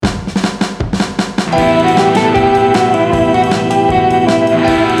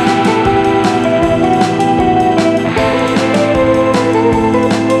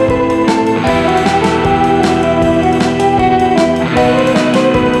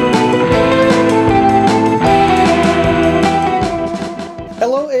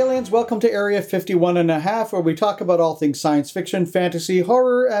welcome to Area 51 and a half, where we talk about all things science fiction, fantasy,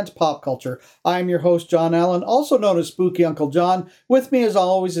 horror, and pop culture. I'm your host, John Allen, also known as Spooky Uncle John. With me, as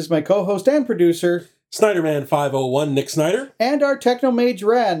always, is my co-host and producer, Snyderman 501, Nick Snyder. And our Technomage,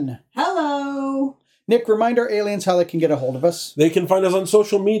 Ren. Hello! Nick, remind our aliens how they can get a hold of us. They can find us on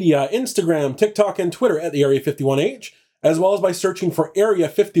social media, Instagram, TikTok, and Twitter at the Area 51H, as well as by searching for Area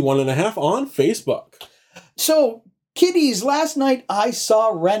 51 and a half on Facebook. So, kiddies, last night I saw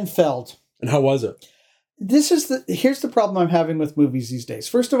Renfield. And how was it? Here's the problem I'm having with movies these days.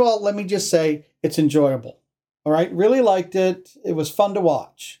 First of all, let me just say it's enjoyable. All right? Really liked it. It was fun to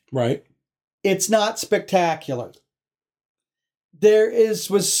watch. Right. It's not spectacular.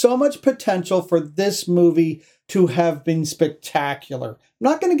 Was so much potential for this movie to have been spectacular. I'm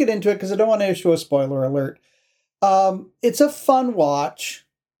not going to get into it because I don't want to issue a spoiler alert. It's a fun watch.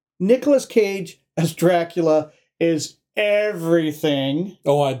 Nicolas Cage as Dracula is everything.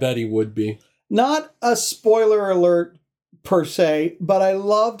 Oh, I bet he would be. Not a spoiler alert per se, but I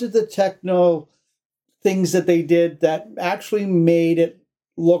loved the techno things that they did that actually made it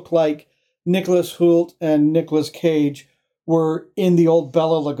look like Nicholas Hoult and Nicolas Cage were in the old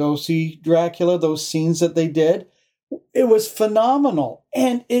Bela Lugosi Dracula, those scenes that they did. It was phenomenal.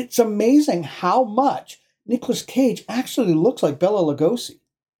 And it's amazing how much Nicolas Cage actually looks like Bela Lugosi.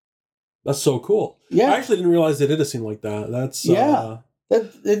 That's so cool. Yeah. I actually didn't realize they did a scene like that. That's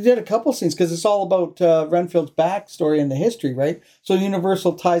They did a couple scenes because it's all about Renfield's backstory and the history, right? So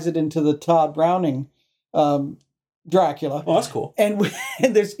Universal ties it into the Todd Browning Dracula. Oh, that's cool. And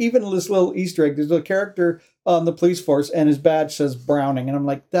there's even this little Easter egg. There's a character on the police force, and his badge says Browning, and I'm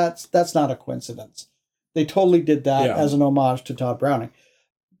like, that's not a coincidence. They totally did that as an homage to Todd Browning.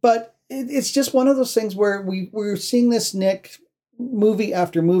 But it's just one of those things where we're seeing this Nick movie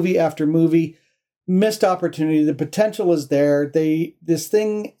after movie after movie, missed opportunity. The potential is there. This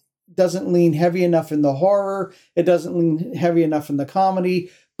thing doesn't lean heavy enough in the horror. It doesn't lean heavy enough in the comedy.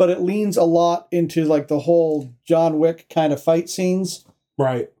 But it leans a lot into like the whole John Wick kind of fight scenes.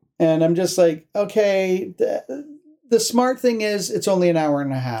 Right. And I'm just like, okay, the smart thing is it's only an hour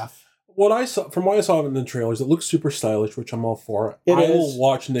and a half. What I saw in the trailers, it looks super stylish, which I'm all for. I will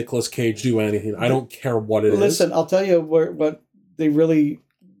watch Nicolas Cage do anything. I don't care what it is. Listen, I'll tell you what the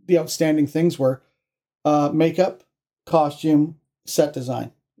outstanding things were. Makeup, costume, set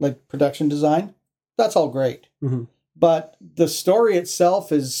design, like production design. That's all great. Mm-hmm. But the story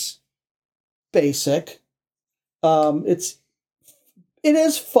itself is basic. It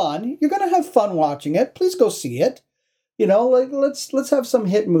is fun. You're going to have fun watching it. Please go see it. You know, like let's have some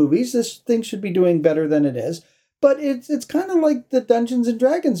hit movies. This thing should be doing better than it is. But it's kind of like the Dungeons and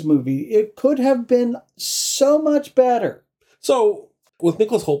Dragons movie. It could have been so much better. So, with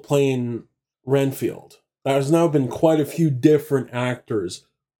Nicholas Hoult playing Renfield, there's now been quite a few different actors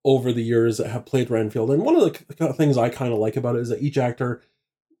over the years that have played Renfield. And one of the things I kind of like about it is that each actor,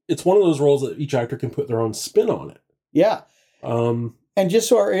 it's one of those roles that each actor can put their own spin on it. Yeah. And just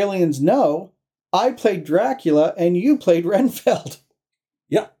so our aliens know, I played Dracula and you played Renfield.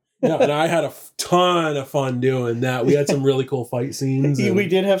 Yeah. Yeah, and I had a ton of fun doing that. We had some really cool fight scenes. We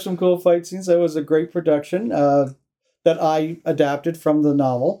did have some cool fight scenes. That was a great production that I adapted from the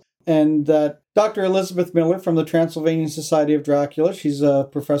novel. And that Dr. Elizabeth Miller from the Transylvanian Society of Dracula, she's a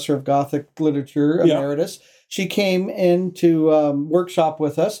professor of Gothic literature emeritus. Yeah. She came in to workshop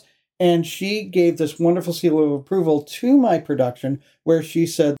with us, and she gave this wonderful seal of approval to my production, where she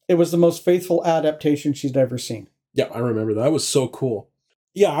said it was the most faithful adaptation she'd ever seen. Yeah, I remember that. That was so cool.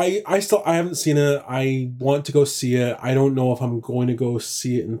 Yeah, I haven't seen it. I want to go see it. I don't know if I'm going to go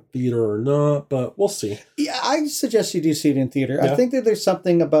see it in theater or not, but we'll see. Yeah, I suggest you do see it in theater. Yeah. I think that there's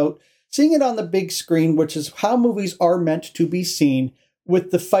something about seeing it on the big screen, which is how movies are meant to be seen,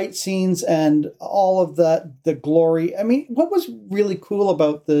 with the fight scenes and all of that, the glory. I mean, what was really cool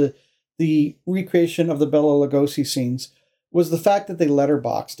about the recreation of the Bela Lugosi scenes was the fact that they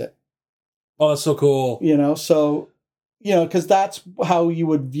letterboxed it. Oh, that's so cool. You know, so... You know, because that's how you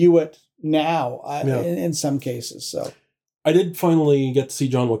would view it now in some cases. So, I did finally get to see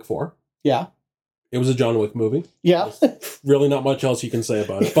John Wick 4. Yeah. It was a John Wick movie. Yeah. Really not much else you can say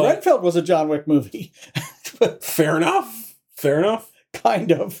about it. But Renfield was a John Wick movie. Fair enough.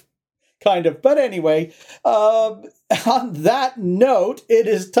 Kind of. But anyway, on that note, it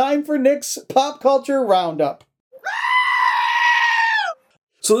is time for Nick's Pop Culture Roundup.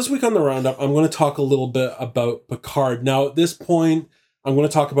 So this week on the Roundup, I'm going to talk a little bit about Picard. Now, at this point, I'm going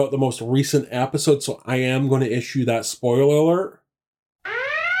to talk about the most recent episode, so I am going to issue that spoiler alert.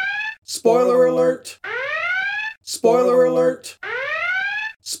 Spoiler alert! Spoiler alert!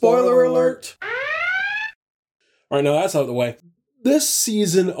 Spoiler alert! All right, now that's out of the way. This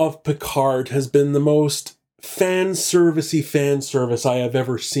season of Picard has been the most fan service I have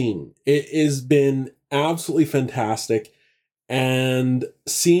ever seen. It has been absolutely fantastic. And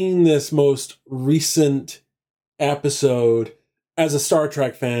seeing this most recent episode as a Star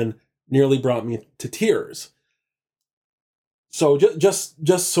Trek fan nearly brought me to tears. So just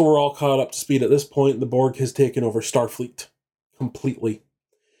so we're all caught up to speed at this point, the Borg has taken over Starfleet completely.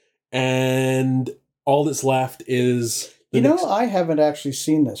 And all that's left is... I haven't actually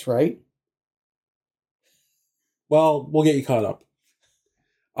seen this, right? Well, we'll get you caught up.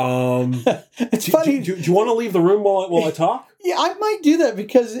 It's funny. Do you want to leave the room while I talk? Yeah, I might do that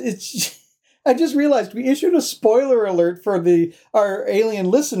because it's... I just realized we issued a spoiler alert for our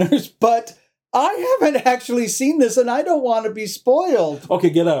alien listeners, but I haven't actually seen this and I don't want to be spoiled.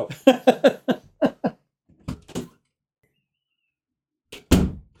 Okay, get out.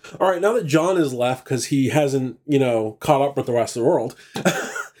 All right, now that John is left because he hasn't, caught up with the rest of the world,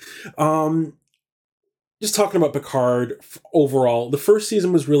 just talking about Picard overall, the first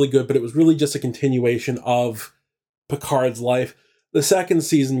season was really good, but it was really just a continuation of Picard's life. The second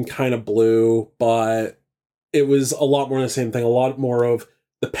season kind of blew, but it was a lot more of the same thing, a lot more of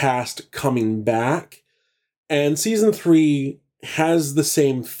the past coming back. And season 3 has the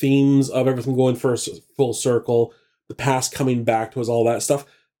same themes of everything going for a full circle, the past coming back to us, all that stuff.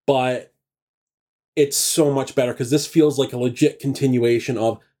 But it's so much better because this feels like a legit continuation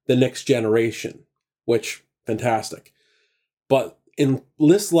of The Next Generation, which, fantastic. But in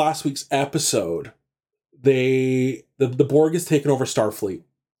this last week's episode, the Borg has taken over Starfleet,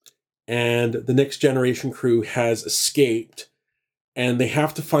 and the Next Generation crew has escaped, and they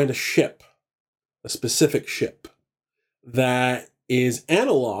have to find a ship, a specific ship, that is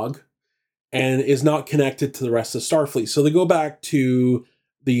analog and is not connected to the rest of Starfleet. So they go back to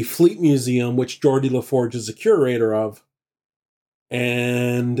the Fleet Museum, which Geordi LaForge is the curator of,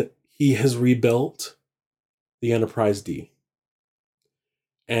 and he has rebuilt the Enterprise D.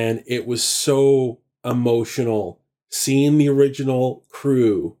 And it was so emotional seeing the original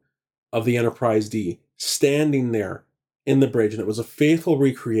crew of the Enterprise D standing there in the bridge, and it was a faithful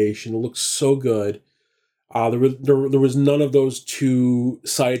recreation. It looked so good. There was none of those two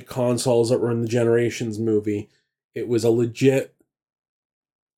side consoles that were in the Generations movie. It was a legit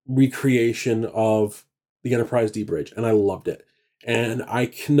recreation of the Enterprise D bridge, and I loved it. And I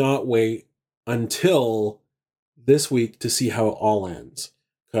cannot wait until this week to see how it all ends,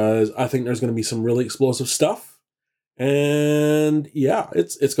 because I think there's going to be some really explosive stuff, and yeah,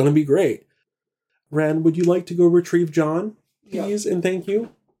 it's going to be great. Ren, would you like to go retrieve John, please? Yeah. And thank you.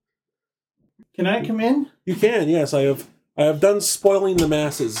 Can I come in? You can, yes. I have done spoiling the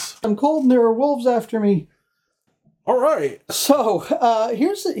masses. I'm cold and there are wolves after me. All right. So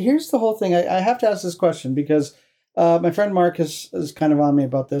here's the whole thing. I have to ask this question because my friend Mark is kind of on me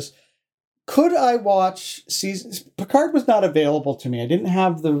about this. Could I watch seasons? Picard was not available to me. I didn't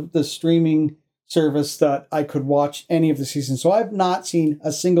have the streaming service that I could watch any of the seasons. So I've not seen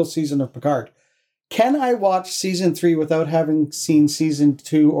a single season of Picard. Can I watch season 3 without having seen season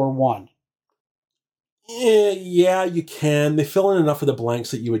 2 or 1? Yeah, you can. They fill in enough of the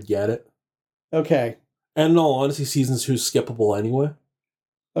blanks that you would get it. Okay. And in all honesty, season 2 is skippable anyway.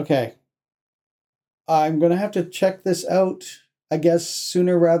 Okay. I'm going to have to check this out, I guess,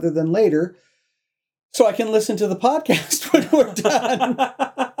 sooner rather than later, so I can listen to the podcast when we're done.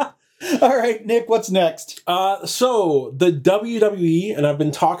 All right, Nick, what's next? So, the WWE, and I've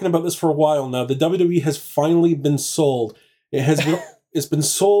been talking about this for a while now, the WWE has finally been sold. It's been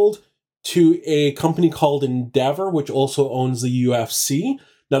sold to a company called Endeavor, which also owns the UFC.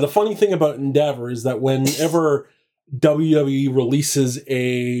 Now, the funny thing about Endeavor is that whenever WWE releases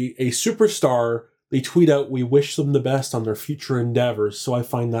a superstar, they tweet out, "We wish them the best on their future endeavors." So I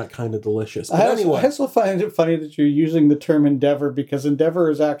find that kind of delicious. But I also find it funny that you're using the term Endeavor, because Endeavor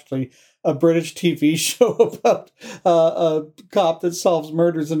is actually a British TV show about a cop that solves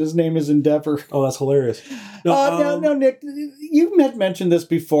murders, and his name is Endeavor. Oh, that's hilarious. No, Nick, you had mentioned this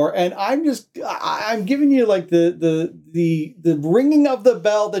before, and I'm giving you like the ringing of the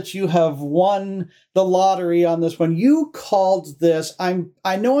bell that you have won the lottery on this one. You called this.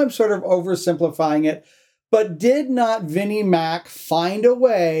 I know I'm sort of oversimplifying it, but did not Vinnie Mac find a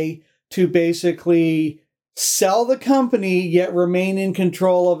way to basically sell the company yet remain in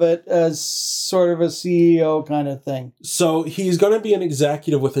control of it as sort of a CEO kind of thing? So he's going to be an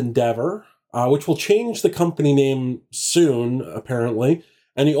executive with Endeavor, which will change the company name soon, apparently.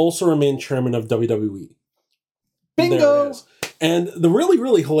 And he also remained chairman of WWE. Bingo! And the really,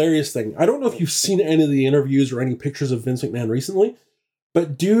 really hilarious thing, I don't know if you've seen any of the interviews or any pictures of Vince McMahon recently,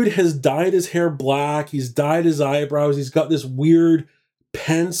 But dude has dyed his hair black. He's dyed his eyebrows. He's got this weird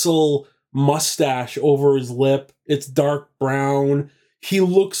pencil mustache over his lip. It's dark brown. He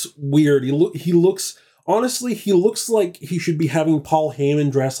looks weird. He looks, honestly, he looks like he should be having Paul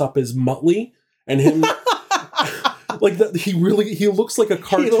Heyman dress up as Muttley and him. Like that, he looks like a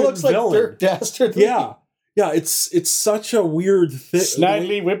cartoon villain. He looks like Dirk Dastardly. Yeah. Yeah, it's such a weird thing.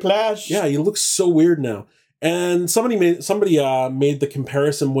 Snidely Whiplash. Yeah, he looks so weird now. And somebody made the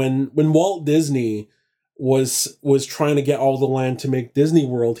comparison when Walt Disney was trying to get all the land to make Disney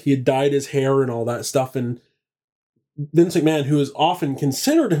World. He had dyed his hair and all that stuff, and Vince McMahon, who has often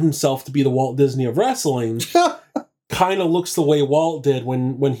considered himself to be the Walt Disney of wrestling, kind of looks the way Walt did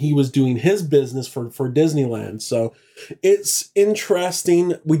when he was doing his business for Disneyland. So it's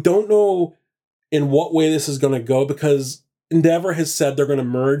interesting. We don't know in what way this is going to go because Endeavor has said they're going to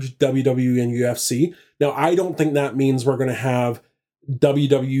merge WWE and UFC. Now, I don't think that means we're going to have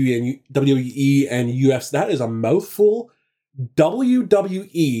WWE and UFC. That is a mouthful.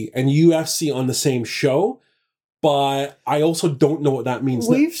 WWE and UFC on the same show. But I also don't know what that means.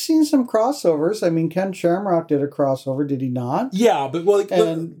 We've seen some crossovers. I mean, Ken Shamrock did a crossover, did he not? Yeah, but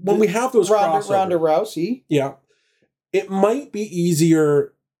when we have those crossovers... Ronda Rousey. Yeah. It might be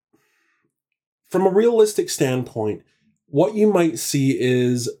easier... From a realistic standpoint, what you might see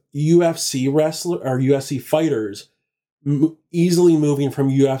is UFC fighters easily moving from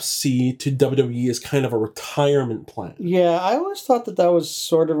UFC to WWE is kind of a retirement plan. Yeah, I always thought that was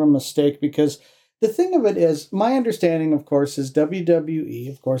sort of a mistake because the thing of it is, my understanding, of course, is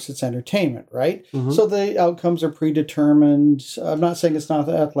WWE, of course, it's entertainment, right? Mm-hmm. So the outcomes are predetermined. I'm not saying it's not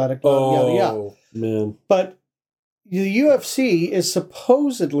athletic, but yada yada. Man. But the UFC is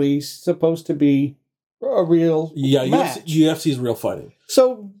supposedly supposed to be a real match. UFC is real fighting.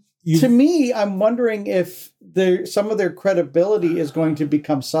 So to me, I'm wondering if some of their credibility is going to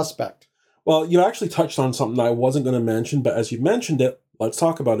become suspect. Well, you actually touched on something I wasn't going to mention, but as you mentioned it, let's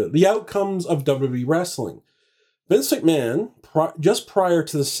talk about it. The outcomes of WWE wrestling. Vince McMahon, just prior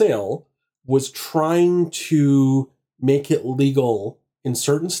to the sale, was trying to make it legal in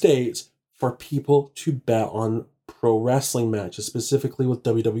certain states for people to bet on pro wrestling matches, specifically with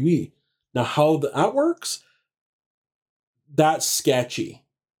WWE. Now, how that works, that's sketchy.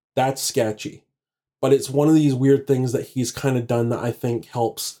 But it's one of these weird things that he's kind of done that I think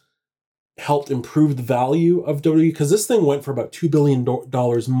helped improve the value of WWE, because this thing went for about $2 billion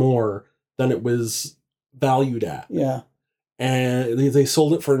more than it was valued at. Yeah. And they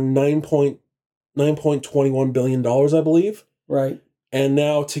sold it for $9.21 billion, I believe. Right. And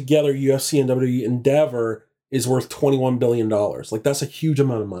now together, UFC and WWE Endeavor is worth $21 billion. Like, that's a huge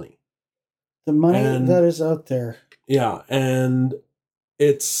amount of money. The money that is out there. Yeah, and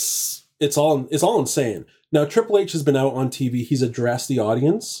it's all insane. Now, Triple H has been out on TV. He's addressed the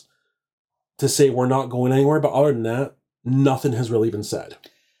audience to say we're not going anywhere, but other than that, nothing has really been said.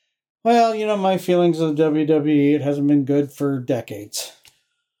 Well, my feelings of WWE, it hasn't been good for decades.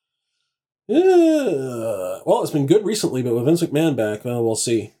 Well, it's been good recently, but with Vince McMahon back, well, we'll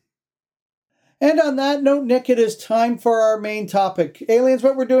see. And on that note, Nick, it is time for our main topic. Aliens,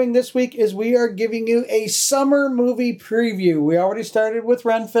 what we're doing this week is we are giving you a summer movie preview. We already started with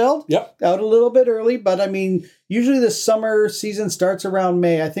Renfield. Yep. Out a little bit early, but I mean, usually the summer season starts around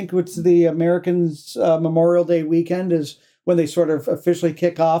May. I think it's the Americans' Memorial Day weekend is when they sort of officially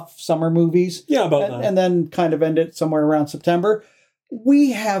kick off summer movies. Yeah, about that. And then kind of end it somewhere around September.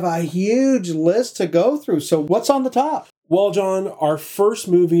 We have a huge list to go through. So what's on the top? Well, John, our first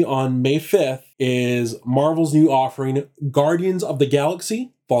movie on May 5th is Marvel's new offering, Guardians of the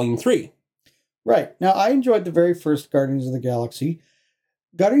Galaxy, Volume 3. Right. Now, I enjoyed the very first Guardians of the Galaxy.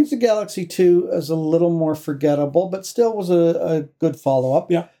 Guardians of the Galaxy 2 is a little more forgettable, but still was a good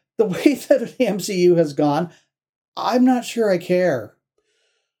follow-up. Yeah. The way that the MCU has gone, I'm not sure I care.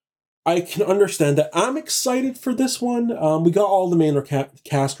 I can understand that. I'm excited for this one. We got all the main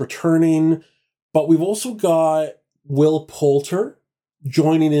cast returning, but we've also got Will Poulter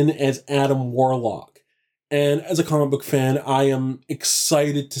joining in as Adam Warlock. And as a comic book fan, I am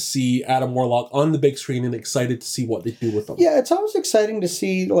excited to see Adam Warlock on the big screen and excited to see what they do with him. Yeah, it's always exciting to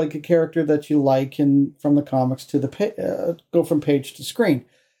see like a character that you like from the comics to go from page to screen.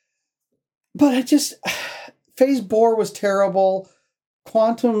 But Phase Boar was terrible.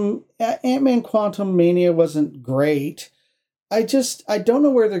 Ant-Man Quantum Mania wasn't great. I don't know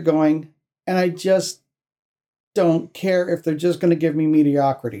where they're going, and I just don't care if they're just going to give me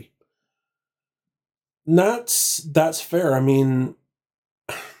mediocrity. That's fair. I mean,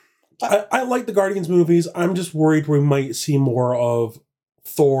 I like the Guardians movies. I'm just worried we might see more of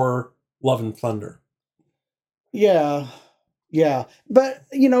Thor: Love and Thunder. Yeah. Yeah, but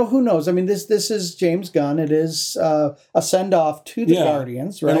who knows? I mean, this is James Gunn. It is a send off to the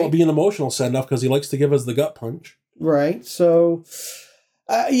Guardians, right? And it'll be an emotional send off because he likes to give us the gut punch, right? So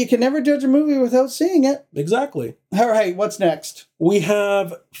you can never judge a movie without seeing it. Exactly. All right, what's next? We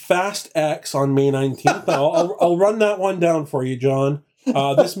have Fast X on May 19th. I'll run that one down for you, John.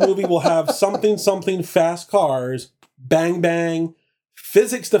 This movie will have something fast cars, bang bang,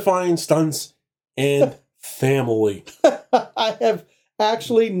 physics-defying stunts, and family. I have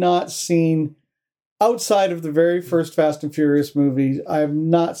actually not seen, outside of the very first Fast and Furious movies, I have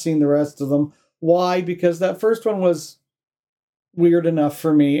not seen the rest of them. Why? Because that first one was weird enough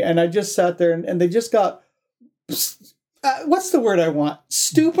for me, and I just sat there and they just got... what's the word I want?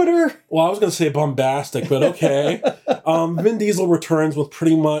 Stupider? Well, I was going to say bombastic, but okay. Vin Diesel returns with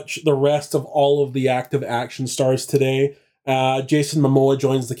pretty much the rest of all of the active action stars today. Jason Momoa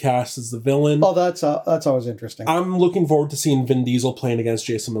joins the cast as the villain. Oh, that's always interesting. I'm looking forward to seeing Vin Diesel playing against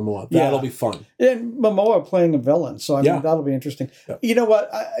Jason Momoa. That'll be fun. And Momoa playing a villain, so I mean, that'll be interesting. Yeah. You know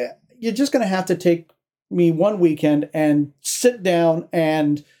what? You're just going to have to take me one weekend and sit down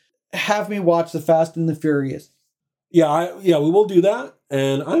and have me watch the Fast and the Furious. Yeah, we will do that,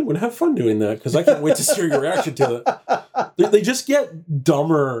 and I'm going to have fun doing that because I can't wait to see your reaction to it. They just get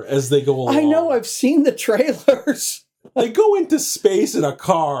dumber as they go along. I know, I've seen the trailers. They go into space in a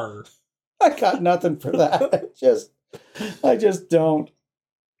car. I got nothing for that. I just don't.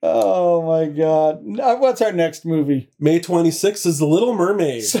 Oh my God. What's our next movie? May 26th is The Little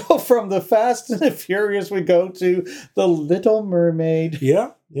Mermaid. So from the Fast and the Furious, we go to The Little Mermaid.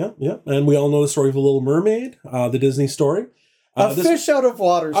 Yeah. And we all know the story of The Little Mermaid, the Disney story. A fish out of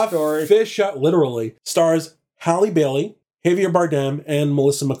water story. Fish out, literally. Stars Halle Bailey, Javier Bardem, and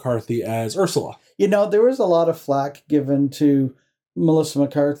Melissa McCarthy as Ursula. There was a lot of flack given to Melissa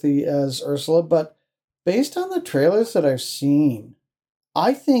McCarthy as Ursula, but based on the trailers that I've seen,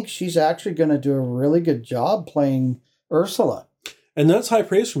 I think she's actually going to do a really good job playing Ursula. And that's high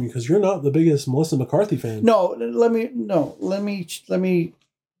praise from you because you're not the biggest Melissa McCarthy fan. No, let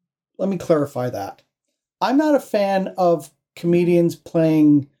me clarify that. I'm not a fan of comedians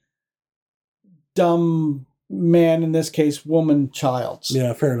playing dumb man, in this case, woman, childs.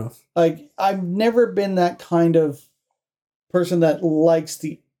 Yeah, fair enough. Like, I've never been that kind of person that likes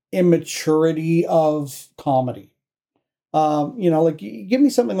the immaturity of comedy. Like, give me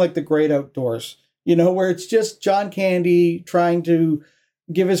something like The Great Outdoors, where it's just John Candy trying to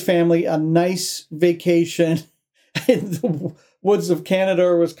give his family a nice vacation in the woods of Canada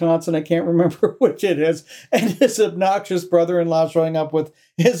or Wisconsin. I can't remember which it is. And his obnoxious brother-in-law showing up with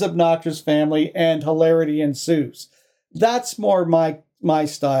his obnoxious family and hilarity ensues. That's more my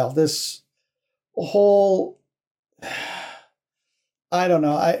style. This whole, I don't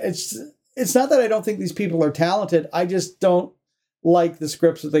know. It's not that I don't think these people are talented. I just don't like the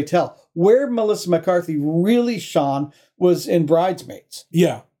scripts that they tell. Where Melissa McCarthy really shone was in Bridesmaids.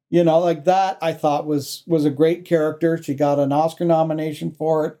 Yeah. Like that I thought was a great character. She got an Oscar nomination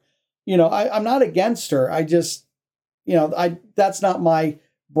for it. I'm not against her. I just, that's not my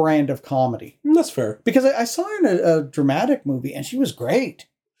brand of comedy. That's fair. Because I saw her in a dramatic movie and she was great.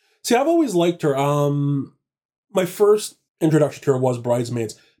 See, I've always liked her. My first introduction to her was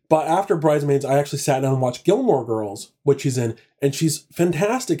Bridesmaids. But after Bridesmaids, I actually sat down and watched Gilmore Girls, which she's in, and she's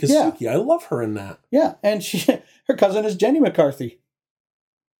fantastic as Suki. I love her in that. Yeah, and her cousin is Jenny McCarthy.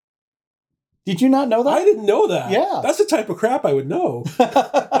 Did you not know that? I didn't know that. Yeah. That's the type of crap I would know.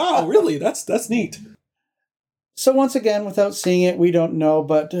 Wow, really? That's neat. So once again, without seeing it, we don't know,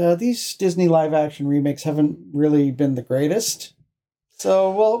 but these Disney live-action remakes haven't really been the greatest.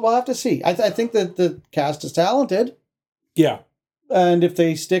 So we'll have to see. I think that the cast is talented. Yeah. And if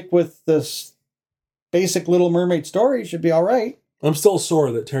they stick with this basic Little Mermaid story, it should be all right. I'm still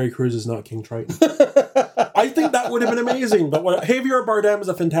sore that Terry Crews is not King Triton. I think that would have been amazing. But Javier Bardem is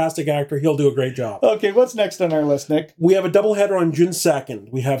a fantastic actor. He'll do a great job. Okay, what's next on our list, Nick? We have a doubleheader on June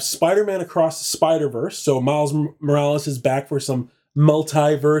 2nd. We have Spider-Man Across the Spider-Verse. So Miles Morales is back for some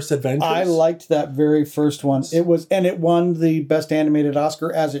multiverse adventures. I liked that very first one. It won the Best Animated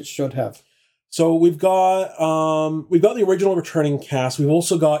Oscar, as it should have. So we've got the original returning cast. We've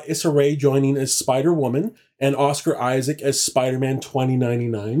also got Issa Rae joining as Spider-Woman and Oscar Isaac as Spider-Man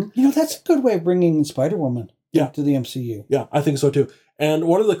 2099. That's a good way of bringing Spider-Woman to the MCU. Yeah, I think so too. And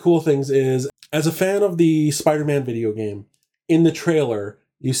one of the cool things is, as a fan of the Spider-Man video game, in the trailer,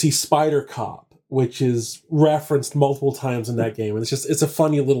 you see Spider-Cop, which is referenced multiple times in that game. And it's a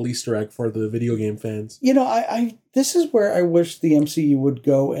funny little Easter egg for the video game fans. This is where I wish the MCU would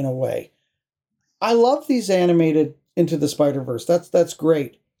go in a way. I love these animated Into the Spider-Verse. That's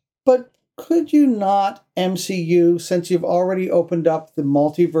great. But could you not, MCU, since you've already opened up the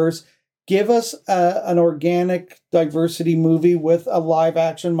multiverse, give us an organic diversity movie with a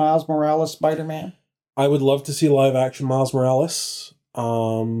live-action Miles Morales Spider-Man? I would love to see live-action Miles Morales.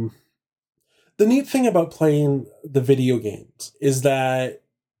 The neat thing about playing the video games is that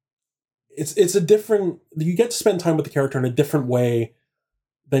it's a different... You get to spend time with the character in a different way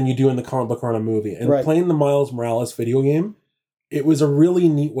than you do in the comic book or on a movie. And playing the Miles Morales video game, it was a really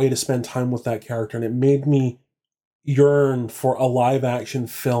neat way to spend time with that character, and it made me yearn for a live-action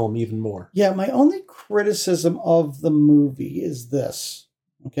film even more. Yeah, my only criticism of the movie is this,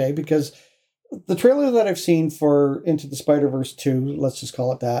 okay? Because the trailer that I've seen for Into the Spider-Verse 2, let's just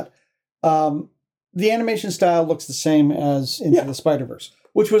call it that, the animation style looks the same as Into the Spider-Verse,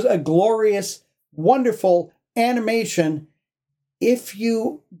 which was a glorious, wonderful animation if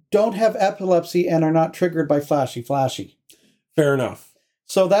you don't have epilepsy and are not triggered by flashy. Fair enough.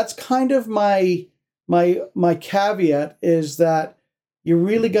 So that's kind of my caveat, is that you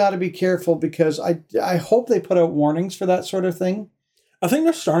really got to be careful, because I hope they put out warnings for that sort of thing. I think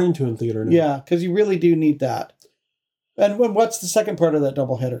they're starting to in theater now. Yeah, because you really do need that. And what's the second part of that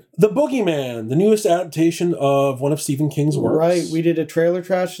doubleheader? The Boogeyman, the newest adaptation of one of Stephen King's works. Right, we did a trailer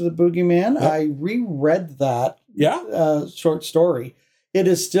trash to The Boogeyman. Yep. I reread that short story. It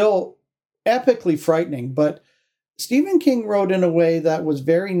is still epically frightening, but Stephen King wrote in a way that was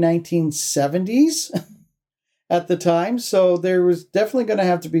very 1970s at the time, so there was definitely going to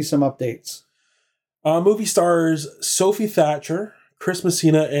have to be some updates. Movie stars Sophie Thatcher, Chris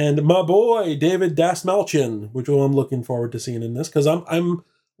Messina, and my boy David Dastmalchian, which I'm looking forward to seeing in this, because I'm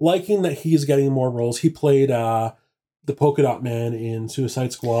liking that he's getting more roles. He played the Polka Dot Man in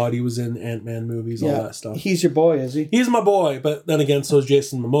Suicide Squad. He was in Ant-Man movies, all that stuff. He's your boy, is he? He's my boy, but then again, so is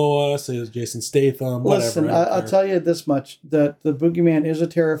Jason Momoa, so is Jason Statham, Listen, whatever. I'll tell you this much, that The Boogeyman is a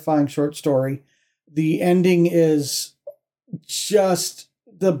terrifying short story. The ending is just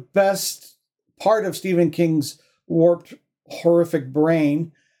the best part of Stephen King's warped, horrific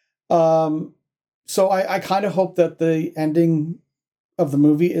brain. So I kind of hope that the ending of the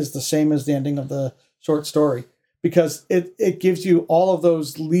movie is the same as the ending of the short story, because it gives you all of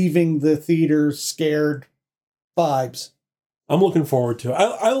those leaving the theater scared vibes. I'm looking forward to it.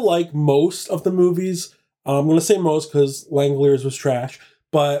 I like most of the movies. I'm going to say most because Langoliers was trash,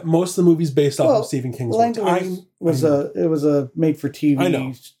 but most of the movies based off of Stephen King's work. Langoliers was a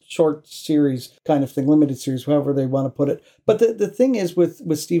made-for-TV short series kind of thing, limited series, however they want to put it. But the thing is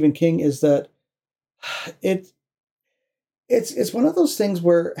with Stephen King is that it's one of those things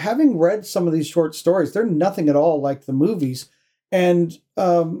where, having read some of these short stories, they're nothing at all like the movies. And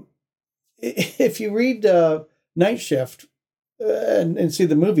if you read Night Shift and see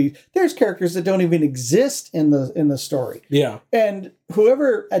the movie, there's characters that don't even exist in the story. Yeah. And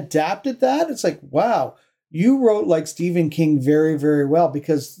whoever adapted that, it's like, wow, you wrote like Stephen King very, very well,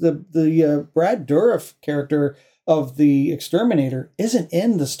 because the Brad Dourif character of the Exterminator isn't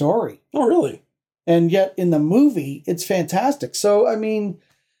in the story. Oh, really? And yet in the movie, it's fantastic. So, I mean,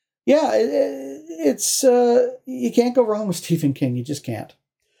 yeah, it's you can't go wrong with Stephen King. You just can't.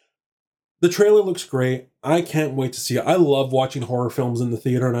 The trailer looks great. I can't wait to see it. I love watching horror films in the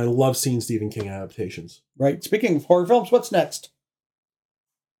theater, and I love seeing Stephen King adaptations. Right. Speaking of horror films, what's next?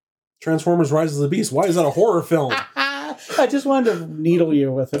 Transformers Rise of the Beast. Why is that a horror film? I just wanted to needle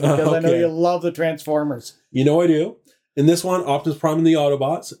you with it, because I know you love the Transformers. You know I do. In this one, Optimus Prime and the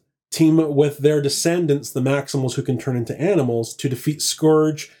Autobots team with their descendants, the Maximals, who can turn into animals, to defeat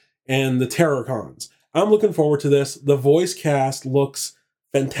Scourge and the Terrorcons. I'm looking forward to this. The voice cast looks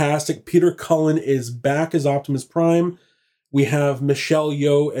fantastic. Peter Cullen is back as Optimus Prime. We have Michelle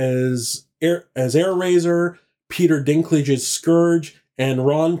Yeoh as Airazor, Peter Dinklage as Scourge, and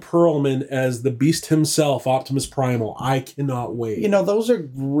Ron Perlman as the Beast himself, Optimus Primal. I cannot wait. You know, those are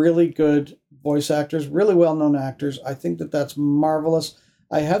really good voice actors, really well-known actors. I think that's marvelous.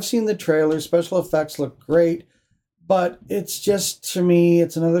 I have seen the trailer. Special effects look great, but it's just, to me,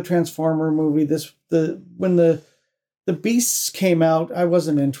 it's another Transformer movie. When the Beasts came out, I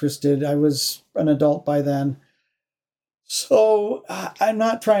wasn't interested. I was an adult by then. So I'm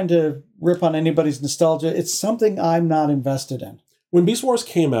not trying to rip on anybody's nostalgia. It's something I'm not invested in. When Beast Wars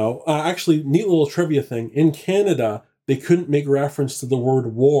came out, actually, neat little trivia thing. In Canada, they couldn't make reference to the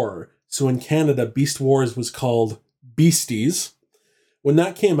word war. So in Canada, Beast Wars was called Beasties. When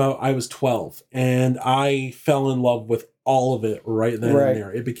that came out, I was 12, and I fell in love with all of it right then and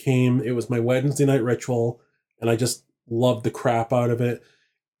there. It was my Wednesday night ritual, and I just loved the crap out of it.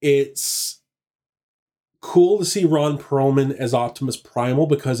 It's cool to see Ron Perlman as Optimus Primal,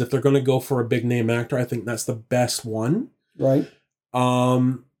 because if they're going to go for a big name actor, I think that's the best one. Right.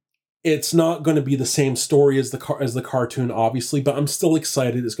 It's not going to be the same story as the cartoon, obviously, but I'm still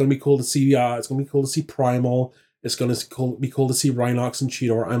excited. It's going to be cool to see. It's going to be cool to see Primal. It's going to be cool to see Rhinox and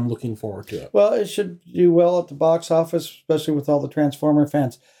Cheetor. I'm looking forward to it. Well, it should do well at the box office, especially with all the Transformer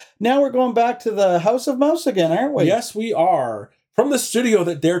fans. Now we're going back to the House of Mouse again, aren't we? Yes, we are. From the studio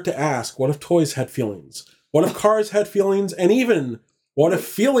that dared to ask, what if toys had feelings? What if cars had feelings? And even, what if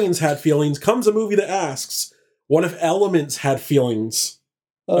feelings had feelings? Comes a movie that asks, what if Elements had feelings?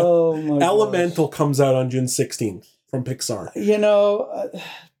 Oh my Elemental comes out on June 16th from Pixar.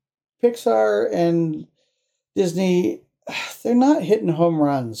 Pixar and Disney, they're not hitting home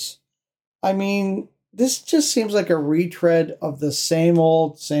runs. I mean, this just seems like a retread of the same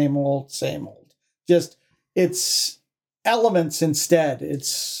old. Just, it's Elements instead.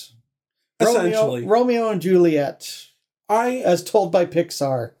 It's essentially Romeo and Juliet, as told by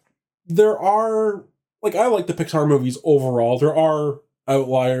Pixar. There are, I like the Pixar movies overall. There are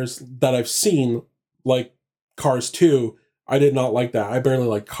outliers that I've seen, like Cars 2. I did not like that. I barely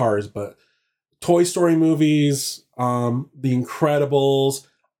like Cars, but Toy Story movies, The Incredibles,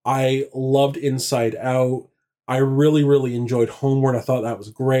 I loved Inside Out. I really, really enjoyed Homeward. I thought that was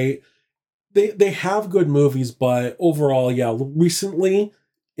great. They have good movies, but overall, yeah, recently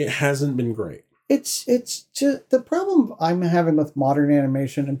it hasn't been great. It's just the problem I'm having with modern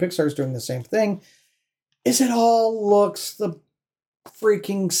animation, and Pixar's doing the same thing, is it all looks the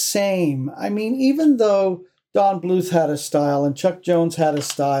freaking same. I mean, even though Don Bluth had a style and Chuck Jones had a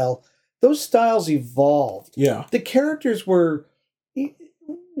style, those styles evolved. Yeah. The characters were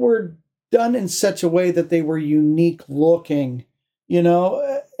done in such a way that they were unique looking,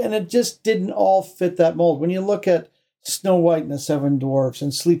 and it just didn't all fit that mold. When you look at Snow White and the Seven Dwarfs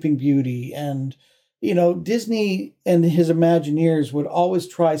and Sleeping Beauty, and Disney and his Imagineers would always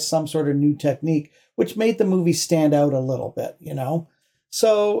try some sort of new technique, which made the movie stand out a little bit,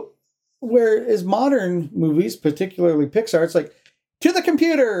 So, whereas modern movies, particularly Pixar, it's like, to the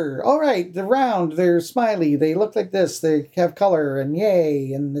computer! All right, they're round, they're smiley, they look like this, they have color, and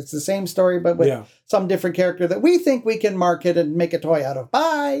yay, and it's the same story, but with some different character that we think we can market and make a toy out of.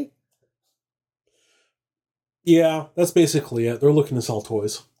 Bye! Yeah, that's basically it. They're looking to sell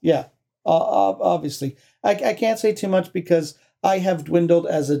toys. Yeah, obviously. I can't say too much because I have dwindled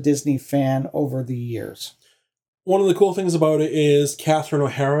as a Disney fan over the years. One of the cool things about it is Catherine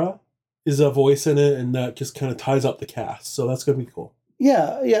O'Hara is a voice in it, and that just kind of ties up the cast. So that's going to be cool.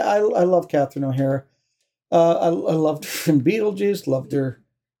 Yeah, I love Catherine O'Hara. I loved her in Beetlejuice, loved her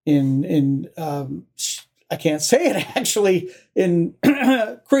in I can't say it actually, in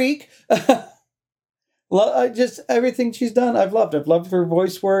Creek. Just everything she's done, I've loved. I've loved her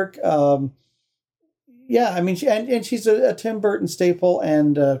voice work. I mean, she's a Tim Burton staple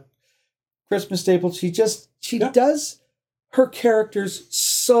and Christmas staple. She does her characters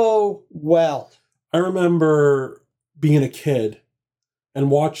so well. I remember being a kid and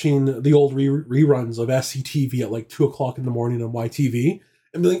watching the old reruns of SCTV at 2:00 in the morning on YTV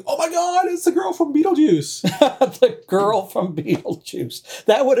and being like, oh my God, it's the girl from Beetlejuice. The girl from Beetlejuice.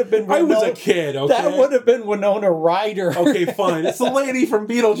 That would have been I was a kid, okay? That would have been Winona Ryder. Okay, fine. It's the lady from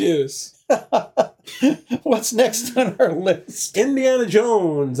Beetlejuice. What's next on our list? Indiana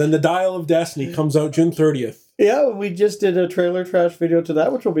Jones and the Dial of Destiny comes out June 30th. Yeah, we just did a trailer trash video to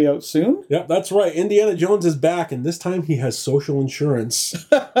that, which will be out soon. Yep, that's right. Indiana Jones is back, and this time he has social insurance.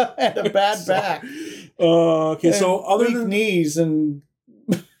 And a bad back. Okay, and so other weak than knees and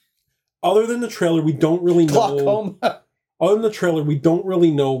other than the trailer, we don't really know. Glaucoma. Other than the trailer, we don't really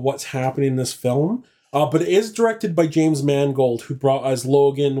know what's happening in this film. But it is directed by James Mangold, who brought us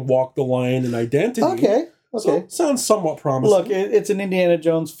Logan, Walk the Line, and Identity. Okay. So sounds somewhat promising. Look, it's an Indiana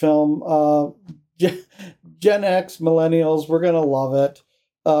Jones film. Gen X, millennials, we're going to love it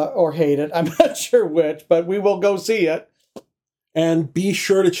or hate it. I'm not sure which, but we will go see it. And be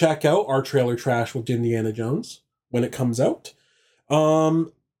sure to check out our trailer trash with Indiana Jones when it comes out.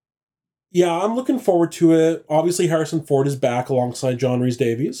 Yeah, I'm looking forward to it. Obviously, Harrison Ford is back alongside John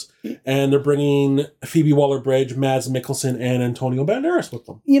Rhys-Davies, and they're bringing Phoebe Waller-Bridge, Mads Mikkelsen, and Antonio Banderas with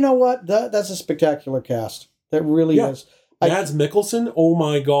them. You know what? That's a spectacular cast. That really is. Mads Mikkelsen? Oh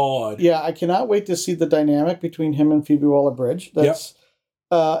my God. Yeah, I cannot wait to see the dynamic between him and Phoebe Waller-Bridge. That's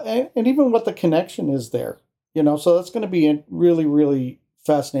and even what the connection is there. So that's going to be a really, really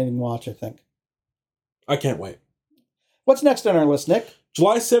fascinating watch, I think. I can't wait. What's next on our list, Nick?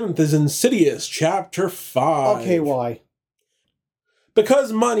 July 7th is Insidious, Chapter 5. Okay, why?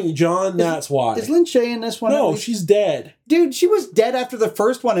 Because money, John, that's why. Is Lin Shaye in this one? No, she's dead. Dude, she was dead after the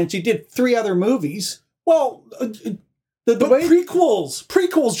first one, and she did 3 other movies. Well, The way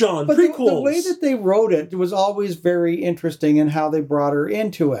prequels, John, but prequels. The way that they wrote it was always very interesting in how they brought her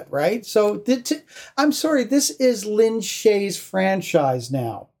into it, right? So, I'm sorry, this is Lin Shaye's franchise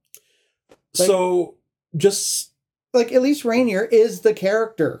now. Like, so, just... Like, Elise Rainier is the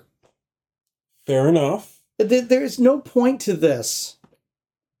character. Fair enough. There's no point to this.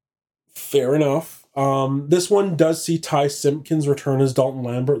 Fair enough. This one does see Ty Simpkins return as Dalton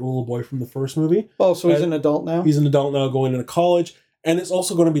Lambert, the little boy from the first movie. Oh, so he's an adult now? He's an adult now going into college. And it's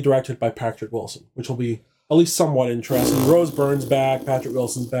also going to be directed by Patrick Wilson, which will be at least somewhat interesting. Rose Byrne's back. Patrick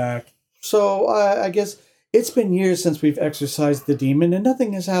Wilson's back. So I guess it's been years since we've exorcised the demon and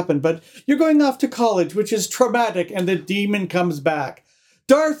nothing has happened. But you're going off to college, which is traumatic, and the demon comes back.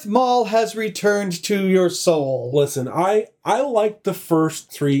 Darth Maul has returned to your soul. Listen, I liked the first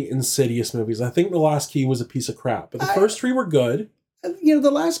 3 Insidious movies. I think The Last Key was a piece of crap, but the first 3 were good. You know,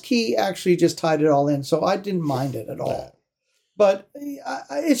 The Last Key actually just tied it all in, so I didn't mind it at all. But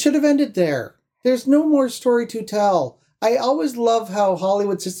it should have ended there. There's no more story to tell. I always love how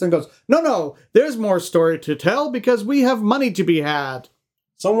Hollywood sits there and goes, no, there's more story to tell because we have money to be had.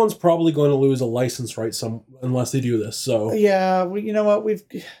 Someone's probably going to lose a license right unless they do this. So yeah, you know what? We've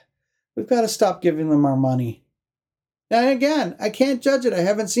got to stop giving them our money. Now again, I can't judge it. I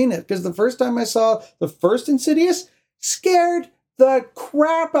haven't seen it because the first time I saw the first Insidious scared the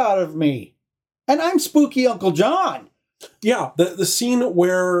crap out of me, and I'm spooky Uncle John. Yeah, the scene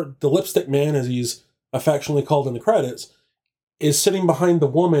where the lipstick man, as he's affectionately called in the credits, is sitting behind the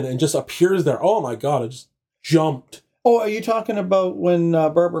woman and just appears there. Oh my God! I just jumped. Oh, are you talking about when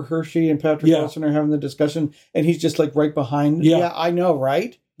Barbara Hershey and Patrick Wilson are having the discussion and he's just like right behind? Yeah, I know,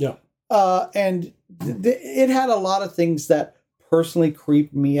 right? Yeah. And it had a lot of things that personally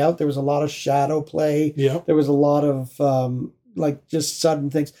creeped me out. There was a lot of shadow play. Yeah. There was a lot of like just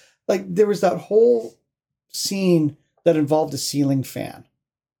sudden things. Like there was that whole scene that involved a ceiling fan.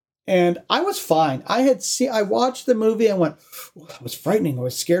 And I was fine. I watched the movie and went, oh, that was frightening. I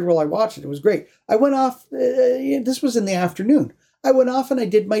was scared while I watched it. It was great. I went off, this was in the afternoon. I went off and I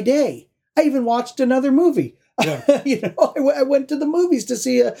did my day. I even watched another movie. Yeah. I went to the movies to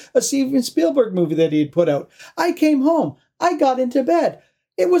see a Steven Spielberg movie that he had put out. I came home. I got into bed.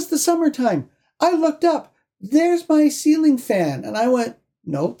 It was the summertime. I looked up. There's my ceiling fan. And I went,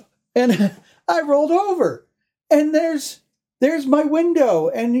 nope. And I rolled over. And there's my window.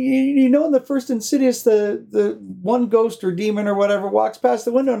 And you know, in the first Insidious, the one ghost or demon or whatever walks past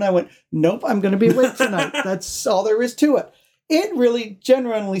the window. And I went, nope, I'm going to be awake tonight. That's all there is to it. It really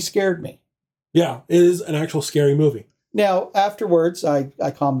genuinely scared me. Yeah, it is an actual scary movie. Now, afterwards, I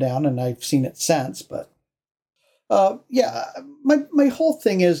calmed down and I've seen it since. But yeah, my whole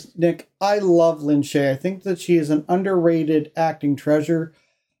thing is, Nick, I love Lin Shaye. I think that she is an underrated acting treasure.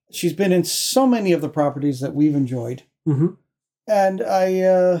 She's been in so many of the properties that we've enjoyed. Mm-hmm. And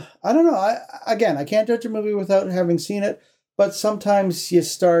I don't know. I can't judge a movie without having seen it. But sometimes you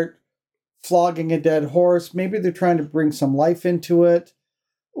start flogging a dead horse. Maybe they're trying to bring some life into it.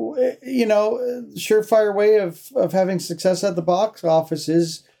 You know, surefire way of having success at the box office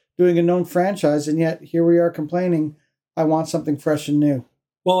is doing a known franchise. And yet here we are complaining, I want something fresh and new.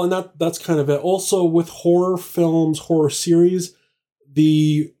 Well, and that's kind of it. Also with horror films, horror series,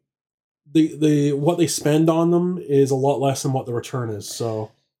 the what they spend on them is a lot less than what the return is.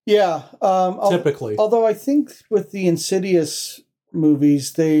 So yeah, typically. Although I think with the Insidious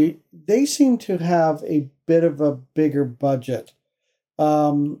movies, they seem to have a bit of a bigger budget.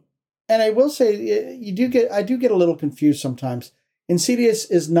 And I will say I do get a little confused sometimes. Insidious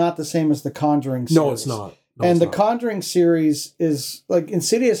is not the same as the Conjuring series. No, it's not. The Conjuring series is like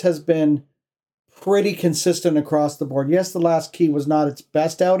Insidious has been pretty consistent across the board. Yes, The Last Key was not its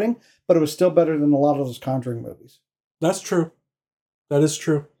best outing, but it was still better than a lot of those Conjuring movies. That's true. That is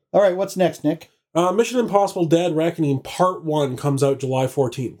true. All right, what's next, Nick? Mission Impossible Dead Reckoning Part 1 comes out July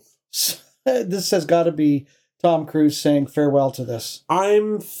 14th. This has got to be Tom Cruise saying farewell to this.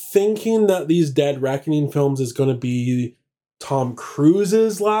 I'm thinking that these Dead Reckoning films is going to be Tom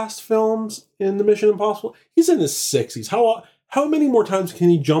Cruise's last films in the Mission Impossible. He's in his 60s. How many more times can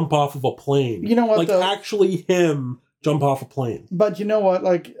he jump off of a plane? You know what? Like, actually him jump off a plane. But you know what?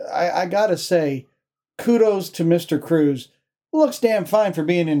 Like, I got to say, kudos to Mr. Cruise. Looks damn fine for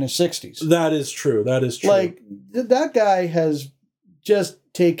being in his 60s. That is true. That is true. Like, that guy has just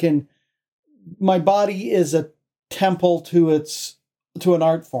taken... My body is a temple to an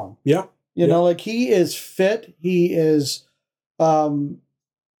art form. Yeah. You know, like, he is fit. He is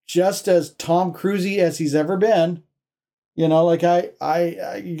just as Tom Cruise-y as he's ever been. You know, like,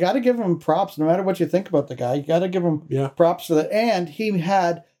 I you got to give him props, no matter what you think about the guy. You got to give him props for that. And he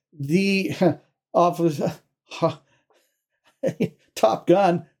had the Top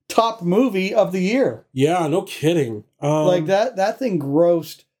Gun, top movie of the year. Yeah, no kidding. Like that thing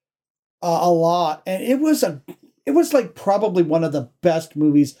grossed a lot, and it was like probably one of the best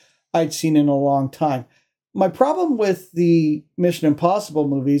movies I'd seen in a long time. My problem with the Mission Impossible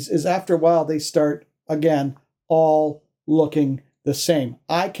movies is after a while they start again all looking the same.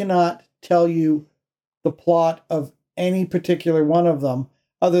 I cannot tell you the plot of any particular one of them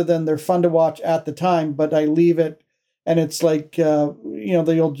other than they're fun to watch at the time, but I leave it and it's like,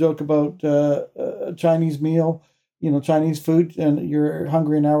 the old joke about a Chinese meal, Chinese food, and you're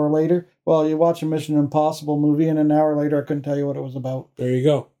hungry an hour later. Well, you watch a Mission Impossible movie and an hour later I couldn't tell you what it was about. There you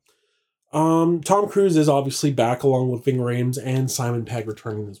go. Tom Cruise is obviously back along with Ving Rhames and Simon Pegg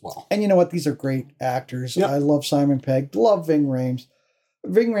returning as well. And you know what? These are great actors. Yep. I love Simon Pegg. Love Ving Rhames.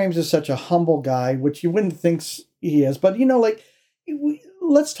 Ving Rhames is such a humble guy, which you wouldn't think he is. But,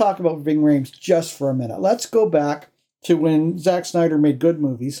 let's talk about Ving Rhames just for a minute. Let's go back to when Zack Snyder made good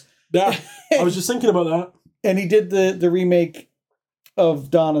movies. Yeah, I was just thinking about that. And he did the remake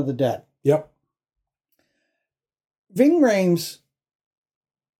of Dawn of the Dead. Yep. Ving Rhames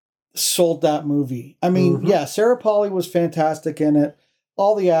sold that movie. I mean, yeah, Sarah Polley was fantastic in it.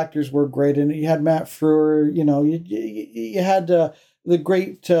 All the actors were great in it. You had Matt Frewer, you had the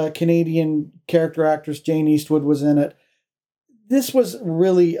great Canadian character actress Jane Eastwood was in it. This was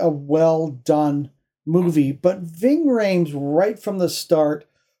really a well done movie. But Ving Rhames, right from the start,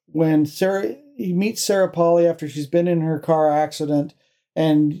 when he meets Sarah Polley after she's been in her car accident,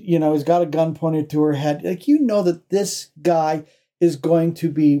 and he's got a gun pointed to her head, that this guy is going to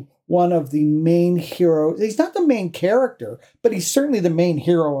be one of the main heroes. He's not the main character, but he's certainly the main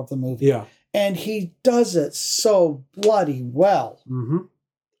hero of the movie. Yeah. And he does it so bloody well. Mm-hmm.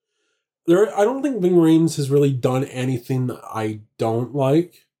 I don't think Ving Rhames has really done anything that I don't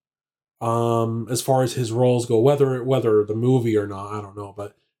like. As far as his roles go, whether the movie or not, I don't know.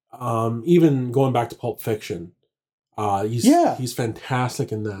 But even going back to Pulp Fiction, he's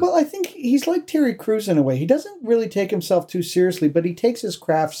fantastic in that. Well, I think he's like Terry Crews in a way. He doesn't really take himself too seriously, but he takes his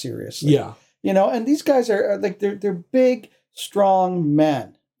craft seriously. Yeah. And these guys are like, they're big, strong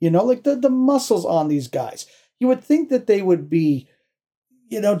men. Like the muscles on these guys. You would think that they would be,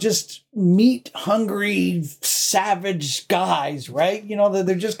 just meat-hungry, savage guys, right?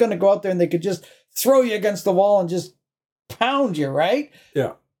 They're just going to go out there and they could just throw you against the wall and just pound you, right?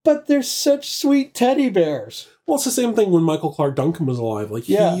 Yeah. But they're such sweet teddy bears. Well, it's the same thing when Michael Clark Duncan was alive. Like,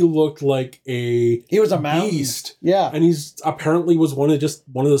 he looked like he was a beast. Yeah. And he's apparently was one of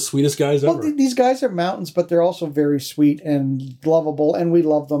the sweetest guys ever. Well, these guys are mountains, but they're also very sweet and lovable, and we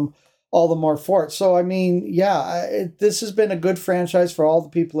love them all the more for it. So, I mean, this has been a good franchise for all the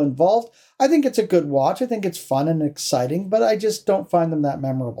people involved. I think it's a good watch. I think it's fun and exciting, but I just don't find them that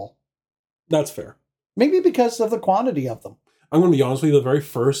memorable. That's fair. Maybe because of the quantity of them. I'm going to be honest with you. The very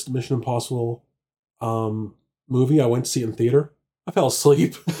first Mission Impossible movie I went to see in theater, I fell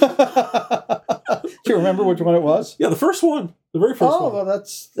asleep. Do you remember which one it was? Yeah, the first one. The very first one. Oh, well,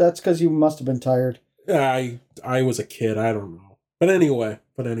 that's because you must have been tired. Yeah, I was a kid. I don't know. But anyway.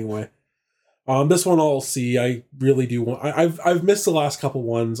 This one I'll see. I really do want. I've missed the last couple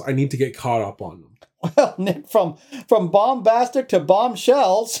ones. I need to get caught up on them. Well, Nick, from bombastic to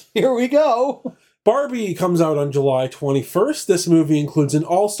bombshells, here we go. Barbie comes out on July 21st. This movie includes an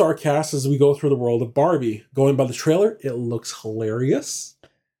all-star cast as we go through the world of Barbie. Going by the trailer, it looks hilarious.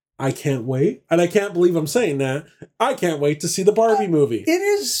 I can't wait. And I can't believe I'm saying that. I can't wait to see the Barbie movie. It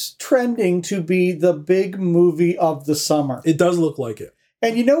is trending to be the big movie of the summer. It does look like it.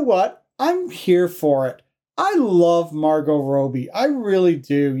 And you know what? I'm here for it. I love Margot Robbie. I really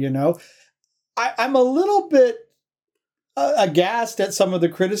do, I'm a little bit aghast at some of the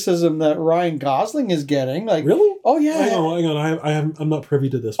criticism that Ryan Gosling is getting. Like, really? Oh yeah. Hang on. I'm not privy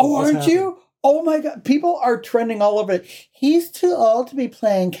to this. Oh, aren't you? Oh my God. People are trending all over it. He's too old to be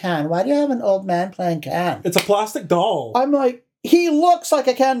playing Ken. Why do you have an old man playing Ken? It's a plastic doll. I'm like, he looks like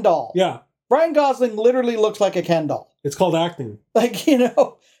a Ken doll. Yeah. Ryan Gosling literally looks like a Ken doll. It's called acting. Like,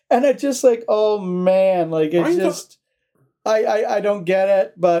 and it's just like, oh man, like it's just, I don't get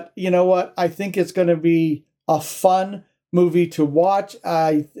it. But you know what? I think it's going to be a fun movie to watch.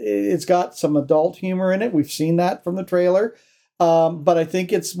 It's got some adult humor in it. We've seen that from the trailer. But I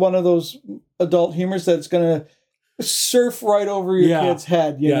think it's one of those adult humors that's going to surf right over your kid's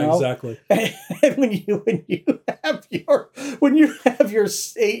head, you know? Exactly. And when you have your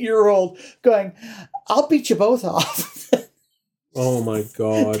 8-year-old going, I'll beat you both off. Oh my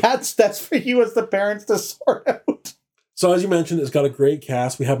God. That's for you as the parents to sort out. So as you mentioned, it's got a great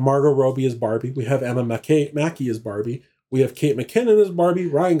cast. We have Margot Robbie as Barbie. We have Emma Mackey as Barbie. We have Kate McKinnon as Barbie.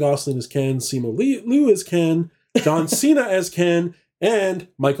 Ryan Gosling as Ken. Simu Liu as Ken. John Cena as Ken, and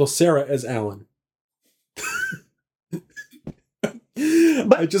Michael Cera as Alan.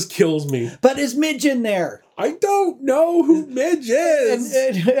 It just kills me. But is Midge in there? I don't know who Midge is.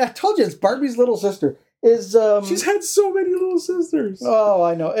 And I told you, it's Barbie's little sister. She's had so many little sisters. Oh,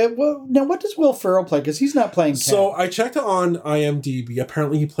 I know. Now, what does Will Ferrell play? Because he's not playing Ken. So I checked on IMDb.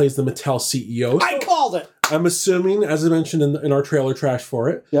 Apparently, he plays the Mattel CEO. I called it. I'm assuming, as I mentioned in our trailer trash for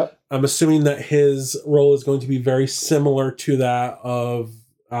it, yep. I'm assuming that his role is going to be very similar to that of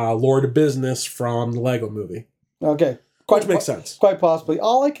Lord Business from the Lego Movie. Okay. Which makes sense. Quite possibly.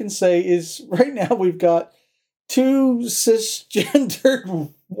 All I can say is right now we've got two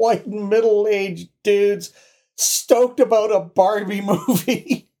cisgendered white middle-aged dudes stoked about a Barbie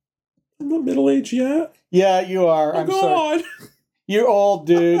movie. I'm not middle-aged yet. Yeah, you are. I'm sorry. You're old,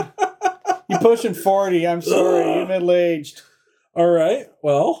 dude. You're pushing 40. I'm sorry. You're middle-aged. All right.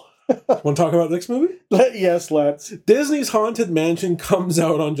 Well, want to talk about the next movie? Yes, let's. Disney's Haunted Mansion comes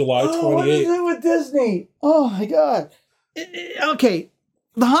out on July 28th. What is it with Disney? Oh, my God. Okay.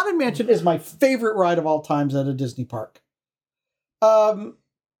 The Haunted Mansion is my favorite ride of all times at a Disney park.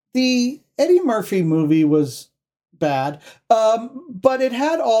 The Eddie Murphy movie was bad, but it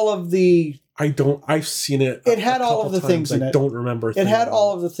had all of the... I've seen it. It had all of the things in it. I don't remember. It had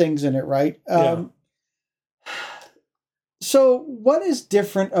all of the things in it, right? Yeah. So what is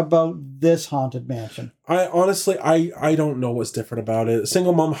different about this Haunted Mansion? I honestly don't know what's different about it. A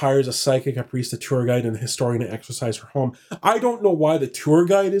single mom hires a psychic, a priest, a tour guide, and a historian to exorcise her home. I don't know why the tour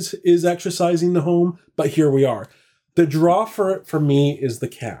guide is exorcising the home, but here we are. The draw for me is the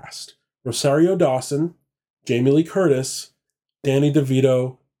cast. Rosario Dawson, Jamie Lee Curtis, Danny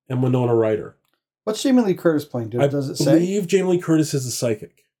DeVito, and Winona Ryder. What's Jamie Lee Curtis playing? Does it say? I believe Jamie Lee Curtis is a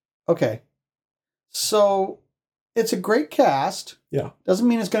psychic. Okay. So it's a great cast. Yeah. Doesn't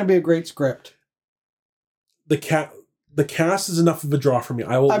mean it's going to be a great script. The cast is enough of a draw for me.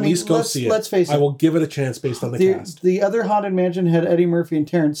 I will at least go see it. Let's face it. I will give it a chance based on the cast. The other Haunted Mansion had Eddie Murphy and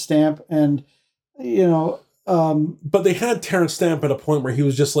Terrence Stamp, and but they had Terrence Stamp at a point where he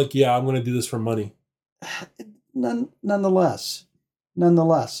was just like, "Yeah, I'm going to do this for money." Nonetheless,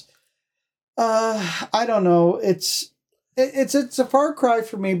 I don't know. It's a far cry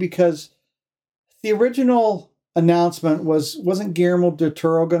for me because the original announcement wasn't Guillermo del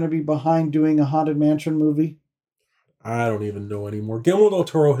Toro going to be behind doing a Haunted Mansion movie? I don't even know anymore. Guillermo del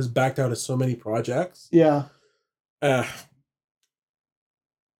Toro has backed out of so many projects. Yeah.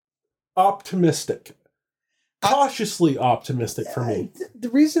 Optimistic. Cautiously optimistic for me. The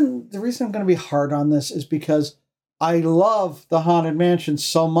reason I'm going to be hard on this is because I love the Haunted Mansion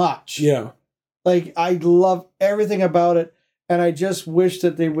so much. Yeah. Like, I love everything about it, and I just wish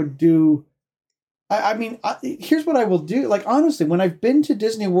that they would do... here's what I will do. Like, honestly, when I've been to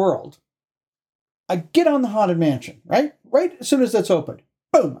Disney World, I get on the Haunted Mansion, right? Right as soon as that's open.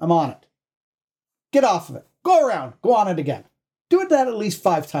 Boom, I'm on it. Get off of it. Go around. Go on it again. Do that at least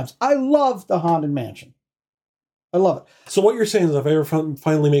 5 times. I love the Haunted Mansion. I love it. So what you're saying is if I ever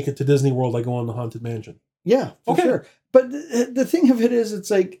finally make it to Disney World, I go on the Haunted Mansion. Yeah, for sure. But the thing of it is, it's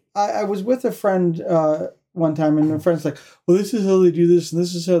like, I was with a friend one time, and my friend's like, well, this is how they do this, and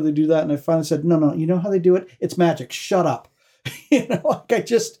this is how they do that. And I finally said, no, you know how they do it? It's magic. Shut up.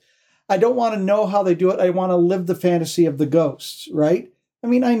 I don't want to know how they do it. I want to live the fantasy of the ghosts, right? I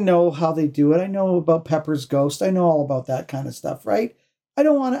mean, I know how they do it. I know about Pepper's ghost. I know all about that kind of stuff, right? I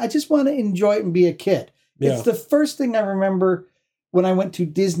just want to enjoy it and be a kid. Yeah. It's the first thing I remember when I went to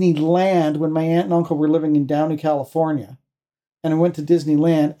Disneyland when my aunt and uncle were living in Downey, California. And I went to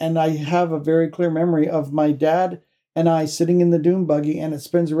Disneyland, and I have a very clear memory of my dad and I sitting in the dune buggy, and it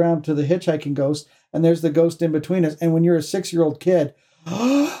spins around to the hitchhiking ghost, and there's the ghost in between us. And when you're a 6-year-old kid,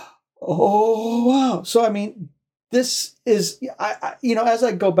 oh, wow. So, I mean, this is, as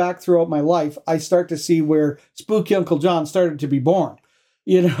I go back throughout my life, I start to see where Spooky Uncle John started to be born,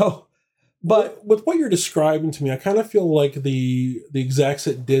 But with what you're describing to me, I kind of feel like the execs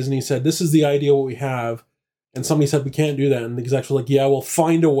at Disney said, this is the idea what we have. And somebody said, we can't do that. And the execs were like, yeah, we'll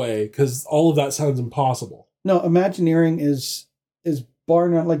find a way, because all of that sounds impossible. No, Imagineering is bar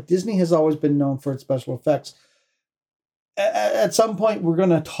none. Like, Disney has always been known for its special effects. At some point, we're going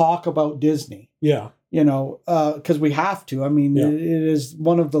to talk about Disney. Yeah. Because we have to. I mean, It is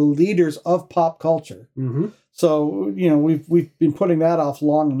one of the leaders of pop culture. Mm-hmm. So, we've been putting that off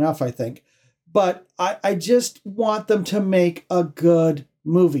long enough, I think. But I just want them to make a good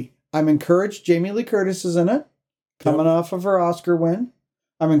movie. I'm encouraged Jamie Lee Curtis is in it, coming off of her Oscar win.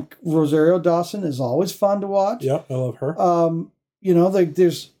 Rosario Dawson is always fun to watch. Yep, I love her.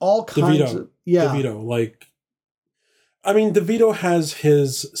 There's all kinds of... Yeah. DeVito, DeVito has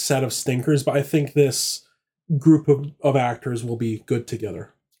his set of stinkers, but I think this group of actors will be good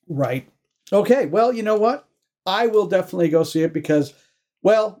together. Right. Okay. Well, you know what? I will definitely go see it because,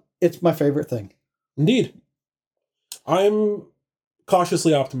 well, it's my favorite thing. Indeed. I'm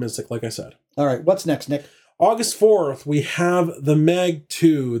cautiously optimistic, like I said. All right. What's next, Nick? August 4th, we have The Meg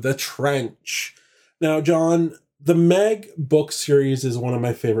 2, The Trench. Now, John, the Meg book series is one of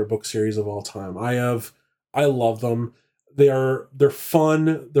my favorite book series of all time. I love them. They're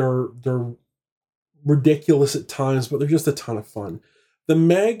fun. They're ridiculous at times, but they're just a ton of fun. The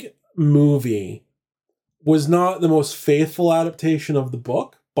Meg movie was not the most faithful adaptation of the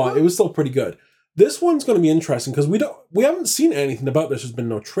book, but it was still pretty good. This one's going to be interesting because we haven't seen anything about this. There's been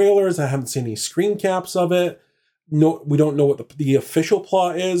no trailers. I haven't seen any screen caps of it. No, we don't know what the official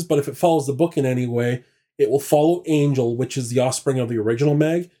plot is, but if it follows the book in any way, it will follow Angel, which is the offspring of the original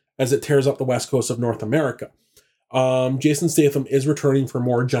Meg, as it tears up the west coast of North America. Jason Statham is returning for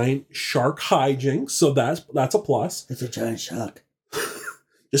more giant shark hijinks, so that's a plus. It's a giant shark.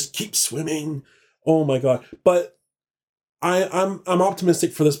 Just keep swimming. Oh my god! But I'm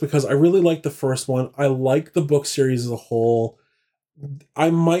optimistic for this because I really like the first one. I like the book series as a whole. I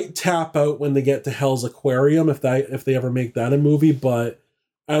might tap out when they get to Hell's Aquarium if they ever make that a movie, but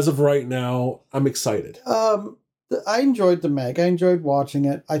as of right now, I'm excited. I enjoyed The Meg. I enjoyed watching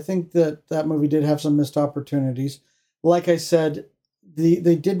it. I think that movie did have some missed opportunities. Like I said,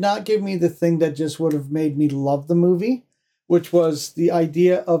 they did not give me the thing that just would have made me love the movie, which was the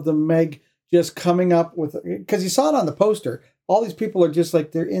idea of the Meg just coming up with, because you saw it on the poster. All these people are just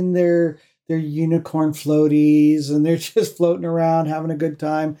like, they're in their unicorn floaties and they're just floating around having a good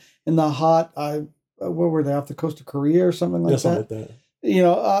time in the hot, what were they, off the coast of Korea or something like that? Something like that. You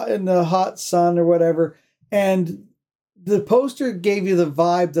know, in the hot sun or whatever. And the poster gave you the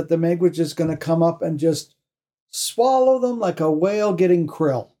vibe that the Meg was just going to come up and just swallow them like a whale getting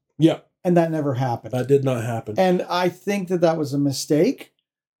krill. Yeah. And that never happened. That did not happen. And I think that was a mistake.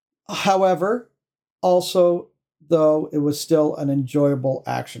 However, also, though, it was still an enjoyable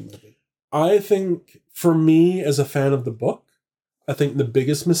action movie. I think, for me, as a fan of the book, I think the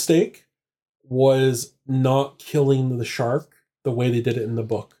biggest mistake was not killing the shark the way they did it in the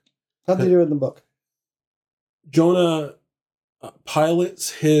book. How'd they do it in the book? Jonah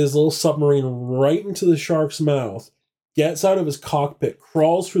pilots his little submarine right into the shark's mouth, gets out of his cockpit,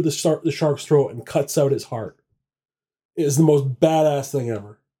 crawls through the shark's throat, and cuts out his heart. It is the most badass thing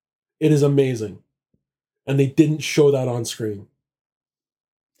ever. It is amazing. And they didn't show that on screen.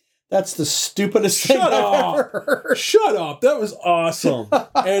 That's the stupidest thing I've ever heard. Shut up. That was awesome.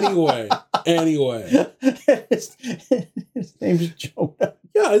 Anyway. His name's Jonah.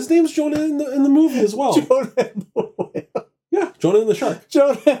 Yeah, his name's Jonah in the movie as well. Jonah and the whale. Yeah, Jonah and the shark.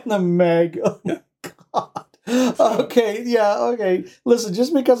 Jonah and the Meg. Oh, yeah. God. Okay, yeah, okay. Listen,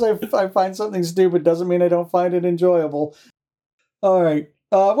 just because I find something stupid doesn't mean I don't find it enjoyable. All right.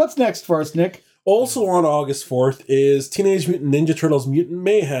 What's next for us, Nick? Also on August 4th is Teenage Mutant Ninja Turtles Mutant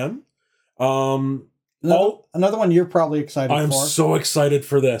Mayhem. Another one you're probably excited for. I'm so excited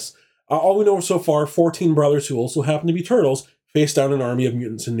for this. All we know so far, 14 brothers who also happen to be turtles face down an army of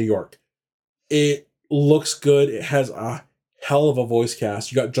mutants in New York. It looks good. It has a hell of a voice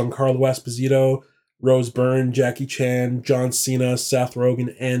cast. You got Giancarlo Esposito, Rose Byrne, Jackie Chan, John Cena, Seth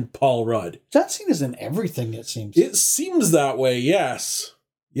Rogen, and Paul Rudd. John Cena's in everything, it seems. It seems that way, yes.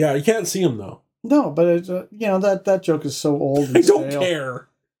 Yeah, you can't see him, though. No, but it's, that joke is so old and I don't care.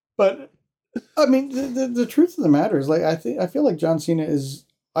 But, I mean, the truth of the matter is, like, I feel like John Cena is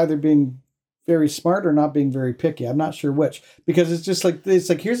either being very smart or not being very picky. I'm not sure which. Because it's just like,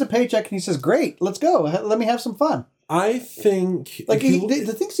 here's a paycheck, and he says, great, let's go. Let me have some fun. I think... Like,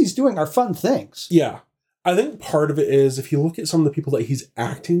 the things he's doing are fun things. Yeah. I think part of it is, if you look at some of the people that he's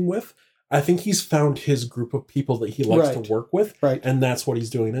acting with, I think he's found his group of people that he likes to work with, and that's what he's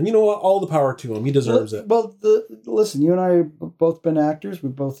doing. And you know what? All the power to him. He deserves it. Well, listen, you and I have both been actors.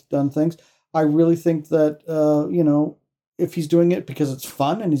 We've both done things. I really think that, if he's doing it because it's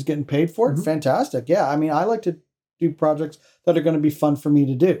fun and he's getting paid for it, fantastic. Yeah, I mean, I like to do projects that are going to be fun for me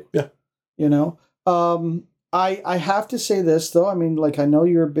to do. Yeah. I have to say this, though. I mean, like, I know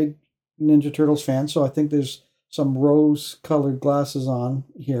you're a big Ninja Turtles fan, so I think there's some rose-colored glasses on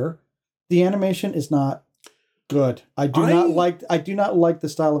here. The animation is not good. I do not like the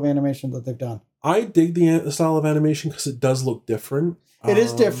style of animation that they've done. I dig the style of animation because it does look different. It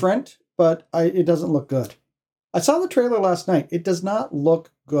is different, but it doesn't look good. I saw the trailer last night. It does not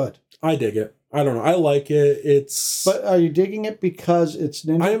look good. I dig it. I don't know. I like it. But are you digging it because it's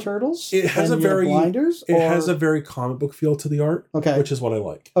Ninja Turtles? It has blinders. It has a very comic book feel to the art. Okay, which is what I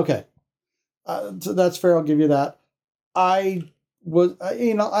like. Okay, so that's fair. I'll give you that. I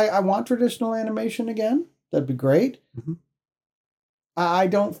want traditional animation again. That'd be great. Mm-hmm. I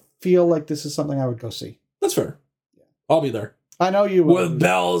don't feel like this is something I would go see. That's fair. I'll be there. I know you will. With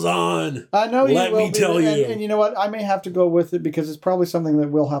bells on. I know you will. Let me tell you. And you know what? I may have to go with it because it's probably something that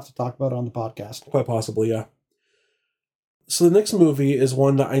we'll have to talk about on the podcast. Quite possibly, yeah. So the next movie is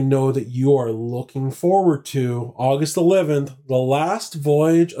one that I know that you are looking forward to. August 11th, The Last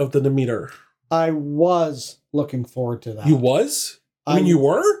Voyage of the Demeter. I was looking forward to that. You was? I mean, you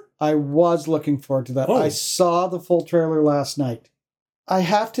were? I was looking forward to that. Oh. I saw the full trailer last night. I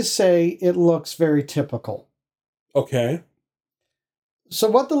have to say it looks very typical. Okay. So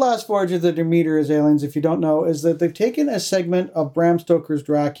what The Last Voyage of the Demeter is, aliens, if you don't know, is that they've taken a segment of Bram Stoker's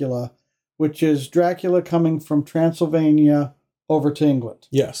Dracula, which is Dracula coming from Transylvania over to England.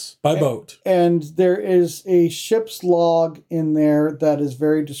 Yes, by boat. And there is a ship's log in there that is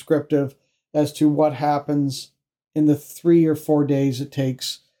very descriptive as to what happens in the 3 or 4 days it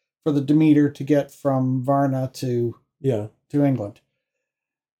takes for the Demeter to get from Varna to England.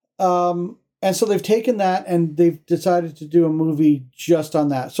 And so they've taken that and they've decided to do a movie just on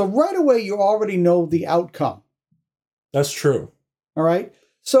that. So right away, you already know the outcome. That's true. All right.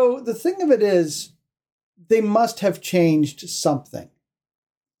 So the thing of it is, they must have changed something.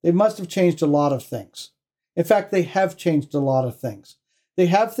 They must have changed a lot of things. In fact, they have changed a lot of things. They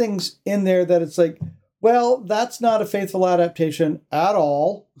have things in there that it's like, well, that's not a faithful adaptation at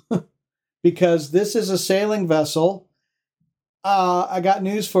all, because this is a sailing vessel. I got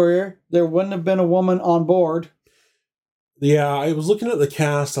news for you. There wouldn't have been a woman on board. Yeah, I was looking at the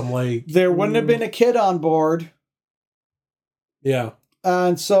cast. I'm like... There wouldn't have been a kid on board. Yeah.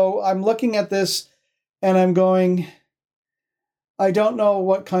 And so I'm looking at this and I'm going, I don't know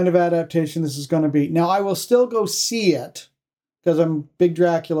what kind of adaptation this is going to be. Now, I will still go see it because I'm a big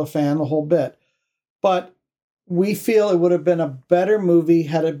Dracula fan, the whole bit. But we feel it would have been a better movie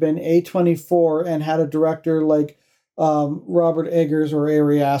had it been A24 and had a director like Robert Eggers or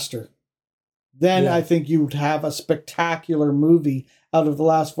Ari Aster. Then I think you would have a spectacular movie out of The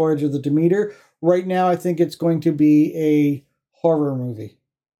Last Voyage of the Demeter. Right now, I think it's going to be a horror movie.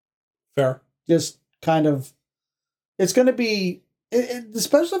 Fair. Just kind of, it's going to be, the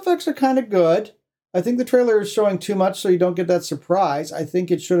special effects are kind of good. I think the trailer is showing too much so you don't get that surprise. I think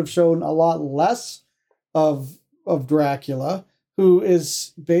it should have shown a lot less of Dracula, who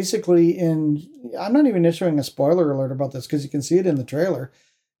is basically in, I'm not even issuing a spoiler alert about this because you can see it in the trailer.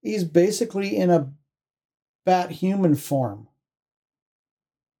 He's basically in a bat human form.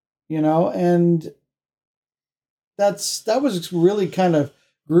 You know, and that was really kind of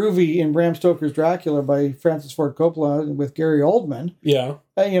groovy in Bram Stoker's Dracula by Francis Ford Coppola with Gary Oldman. Yeah.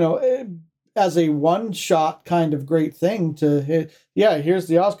 You know, as a one-shot kind of great thing to hit. Yeah, here's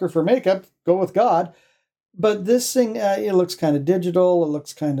the Oscar for makeup. Go with God. But this thing, it looks kind of digital. It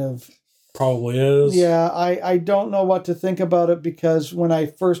looks kind of... Probably is. Yeah, I don't know what to think about it because when I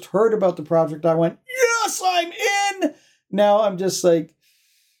first heard about the project, I went, yes, I'm in! Now I'm just like,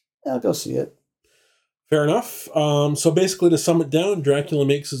 I'll go see it. Fair enough. So basically, to sum it down, Dracula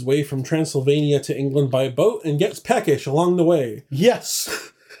makes his way from Transylvania to England by boat and gets peckish along the way.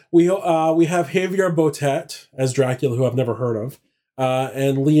 Yes. We have Javier Botet as Dracula, who I've never heard of,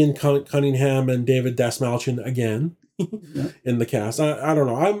 and Liam Cunningham and David Dastmalchian again in the cast. I don't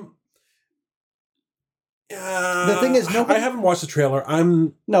know. The thing is, I haven't watched the trailer.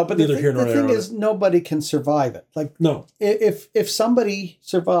 The thing is, nobody can survive it. Like, no, if somebody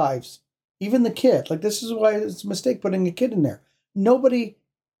survives, even the kid, like this is why it's a mistake putting a kid in there. Nobody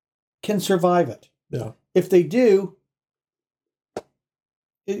can survive it. Yeah. If they do,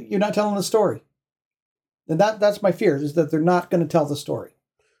 you're not telling the story. And that's my fear, is that they're not going to tell the story.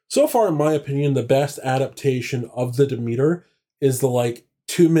 So far, in my opinion, the best adaptation of the Demeter is the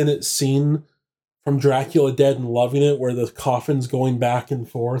 2-minute scene from Dracula Dead and Loving It, where the coffin's going back and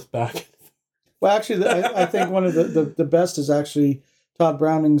forth. Well, actually, I think one of the best is actually Todd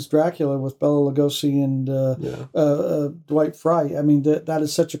Browning's Dracula with Bela Lugosi and Dwight Frye. I mean, that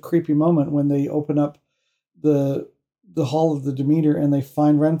is such a creepy moment when they open up the hall of the Demeter and they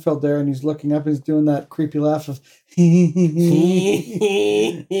find Renfield there and he's looking up and he's doing that creepy laugh of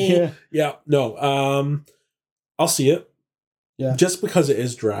yeah. No, I'll see it. Yeah. Just because it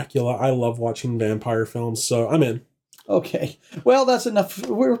is Dracula. I love watching vampire films, so I'm in. Okay. Well, that's enough.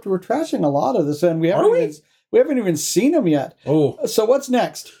 We're trashing a lot of this, and we haven't even seen them yet. Oh. So what's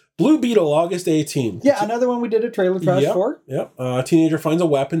next? Blue Beetle, August 18th. Yeah, another one we did a trailer trash for. Yep. A teenager finds a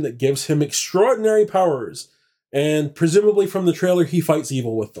weapon that gives him extraordinary powers, and presumably from the trailer, he fights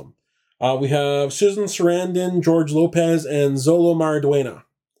evil with them. We have Susan Sarandon, George Lopez, and Zolo Mariduena.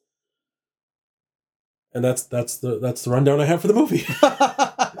 And that's the rundown I have for the movie.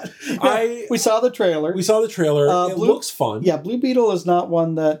 We saw the trailer. It looks fun. Yeah, Blue Beetle is not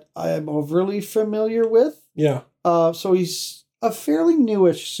one that I'm overly familiar with. Yeah. So he's a fairly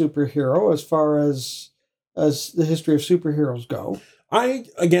newish superhero as far as the history of superheroes go. I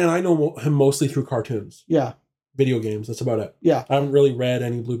know him mostly through cartoons. Yeah. Video games. That's about it. Yeah. I haven't really read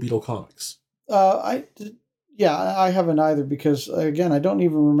any Blue Beetle comics. I haven't either because, again, I don't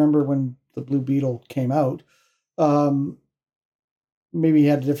even remember when the Blue Beetle came out. Maybe he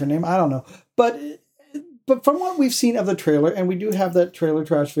had a different name. I don't know. But from what we've seen of the trailer, and we do have that trailer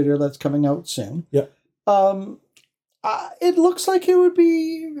trash video that's coming out soon. Yeah. It looks like it would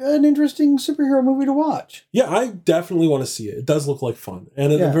be an interesting superhero movie to watch. Yeah, I definitely want to see it. It does look like fun.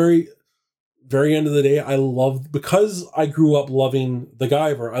 And at the very, very end of the day, because I grew up loving the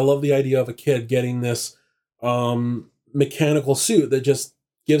Guyver, I love the idea of a kid getting this mechanical suit that just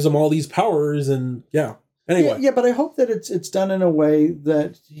gives him all these powers and yeah. Anyway. Yeah, but I hope that it's done in a way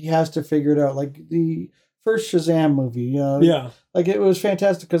that he has to figure it out. Like the first Shazam movie. Like it was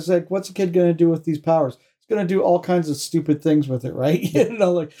fantastic because like, what's a kid going to do with these powers? He's going to do all kinds of stupid things with it, right?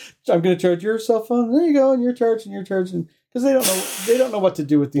 Like I'm going to charge your cell phone. There you go, and you're charging, because they don't know what to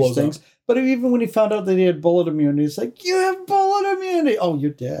do with these things. Up. But even when he found out that he had bullet immunity, it's like, you have bullet immunity. Oh,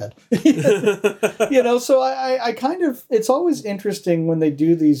 you're dead. So I kind of, it's always interesting when they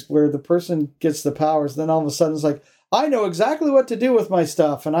do these where the person gets the powers, then all of a sudden it's like, I know exactly what to do with my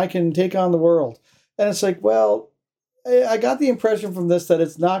stuff and I can take on the world. And it's like, well, I got the impression from this that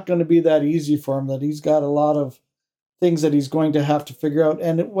it's not going to be that easy for him, that he's got a lot of things that he's going to have to figure out.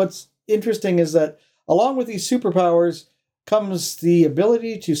 And what's interesting is that along with these superpowers comes the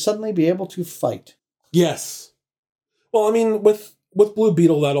ability to suddenly be able to fight. Yes. Well, I mean, with Blue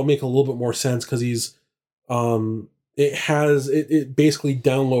Beetle, that'll make a little bit more sense because he's, it basically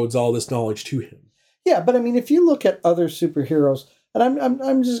downloads all this knowledge to him. Yeah, but I mean, if you look at other superheroes, and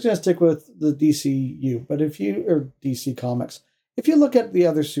I'm just going to stick with the DCU, but or DC Comics, if you look at the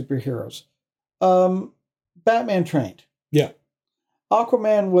other superheroes, Batman trained. Yeah.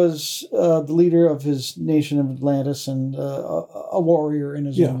 Aquaman was the leader of his nation of Atlantis and a warrior in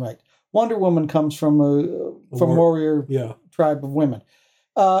his own right. Wonder Woman comes from warrior tribe of women.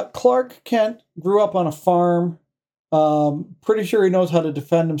 Clark Kent grew up on a farm. Pretty sure he knows how to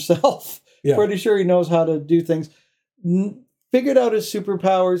defend himself. Yeah. Pretty sure he knows how to do things. Figured out his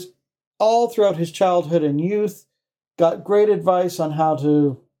superpowers all throughout his childhood and youth. Got great advice on how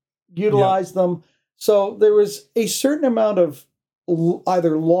to utilize them. So there was a certain amount of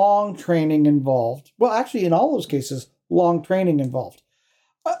either long training involved. Well, actually, in all those cases, long training involved.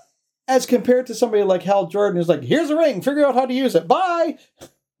 As compared to somebody like Hal Jordan, who's like, here's a ring, figure out how to use it. Bye!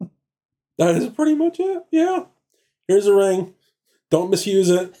 That is pretty much it. Yeah. Here's a ring. Don't misuse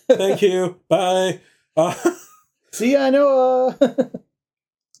it. Thank you. Bye. See, I know.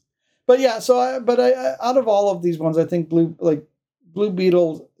 But yeah, I out of all of these ones, I think Blue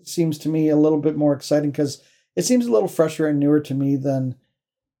Beetle seems to me a little bit more exciting because it seems a little fresher and newer to me than,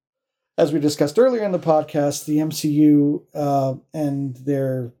 as we discussed earlier in the podcast, the MCU and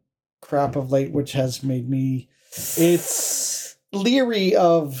their crap of late, which has made me leery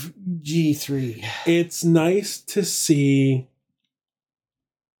of G3. It's nice to see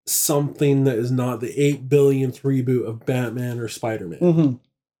something that is not the 8 billionth reboot of Batman or Spider-Man. Mm-hmm.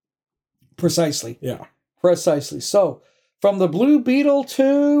 Precisely. Yeah. Precisely. So, from the Blue Beetle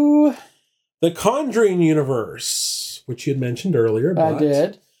to the Conjuring universe, which you had mentioned earlier. I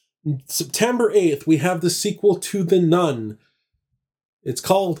did. September 8th, we have the sequel to The Nun. It's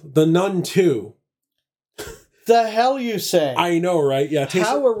called The Nun 2. The hell you say? I know, right? Yeah.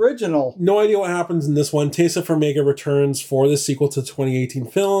 How original. No idea what happens in this one. Tessa Farmiga returns for the sequel to the 2018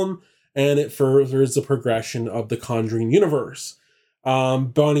 film, and it furthers the progression of the Conjuring universe.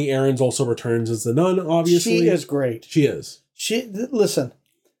 Bonnie Aarons also returns as the Nun, obviously. She is great. She is. Listen,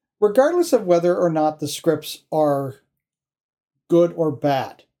 regardless of whether or not the scripts are good or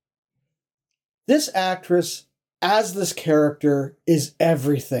bad, this actress as this character is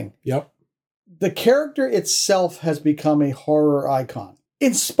everything. Yep. The character itself has become a horror icon,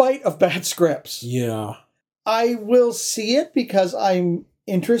 in spite of bad scripts. Yeah. I will see it because I'm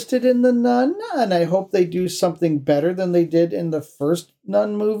interested in the Nun, and I hope they do something better than they did in the first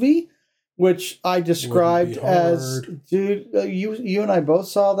Nun movie, which I described as, dude, you and I both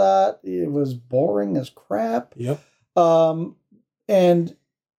saw that. It was boring as crap. Yep. And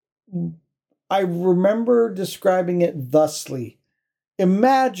I remember describing it thusly.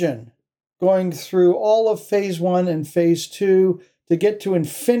 Imagine going through all of Phase 1 and Phase 2 to get to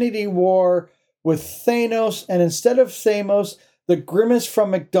Infinity War with Thanos, and instead of Thanos, the Grimace from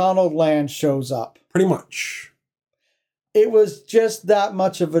McDonald Land shows up. Pretty much. it was just that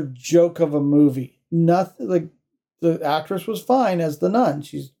much of a joke of a movie. Nothing like the actress was fine as the nun.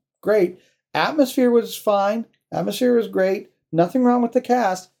 She's great. Atmosphere was fine. Atmosphere was great. Nothing wrong with the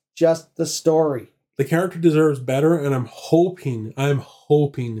cast. Just the story. The character deserves better, and I'm hoping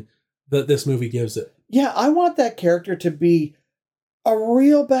that this movie gives it. Yeah, I want that character to be a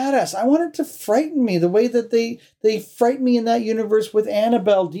real badass. I want it to frighten me the way that they frighten me in that universe with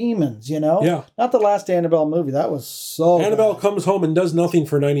Annabelle demons, you know? Yeah. Not the last Annabelle movie. That was so Annabelle bad. comes home and does nothing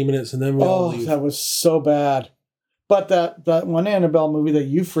for 90 minutes, and then we all leave. That was so bad. But that one Annabelle movie that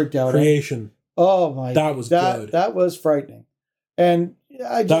you freaked out Creation. Oh my! That was good. That was frightening, and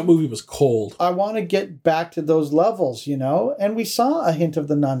that movie was cold. I want to get back to those levels, you know. And we saw a hint of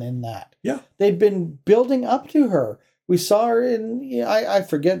the nun in that. Yeah, they've been building up to her. We saw her in. I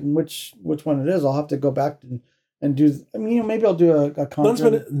forget in which one it is. I'll have to go back and do. I mean, maybe I'll do a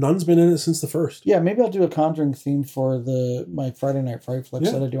Conjuring. Nun's been in it since the first. Yeah, maybe I'll do a Conjuring theme for my Friday Night Fright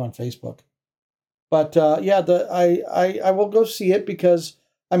Flicks that I do on Facebook. But I will go see it because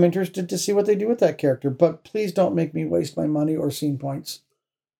I'm interested to see what they do with that character, but please don't make me waste my money or scene points.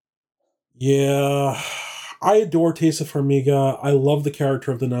 Yeah, I adore Taissa Farmiga. I love the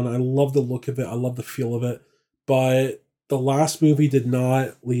character of the nun. I love the look of it. I love the feel of it. But the last movie did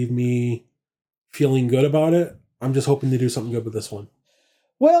not leave me feeling good about it. I'm just hoping to do something good with this one.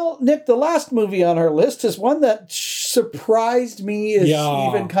 Well, Nick, the last movie on our list is one that surprised me is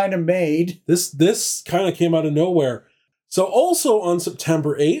even kind of made. This kind of came out of nowhere. So also on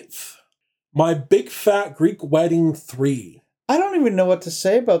September 8th, My Big Fat Greek Wedding 3. I don't even know what to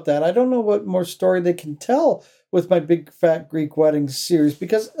say about that. I don't know what more story they can tell with My Big Fat Greek Wedding series.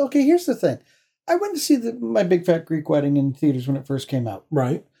 Because, okay, here's the thing. I went to see My Big Fat Greek Wedding in theaters when it first came out.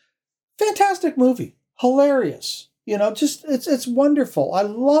 Right. Fantastic movie. Hilarious. You know, just it's wonderful. I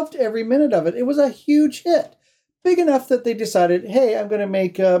loved every minute of it. It was a huge hit. Big enough that they decided, hey, I'm going to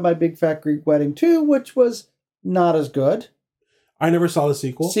make My Big Fat Greek Wedding 2, which was not as good. I never saw the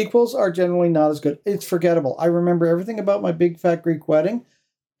sequel. Sequels are generally not as good. It's forgettable. I remember everything about My Big Fat Greek Wedding.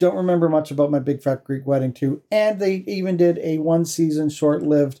 Don't remember much about My Big Fat Greek Wedding 2. And they even did a one-season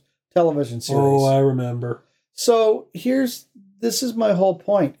short-lived television series. Oh, I remember. So this is my whole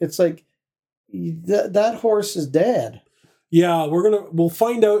point. It's like, that horse is dead. Yeah, we'll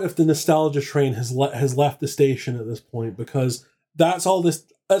find out if the nostalgia train has left the station at this point, because that's all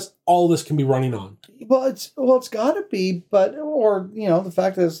this can be running on. Well, it's got to be, but the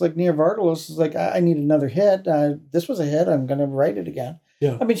fact that it's like Nia Vardalos is like, I need another hit. This was a hit. I'm going to write it again.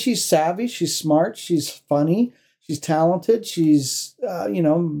 Yeah. I mean, she's savvy, she's smart, she's funny, she's talented, she's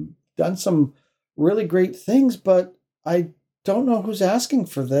done some really great things, but I don't know who's asking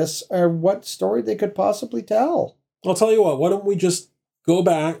for this or what story they could possibly tell. I'll tell you what. Why don't we just go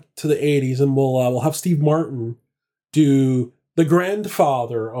back to the 80s and we'll have Steve Martin do the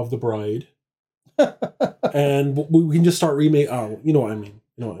grandfather of the bride, and we can just start remake. Oh, you know what I mean.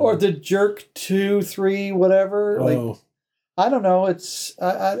 Or the Jerk 2, 3, whatever. Oh. Like, I don't know. It's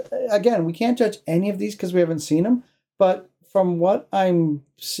again, we can't judge any of these because we haven't seen them. But from what I'm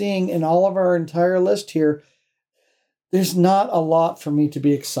seeing in all of our entire list here, there's not a lot for me to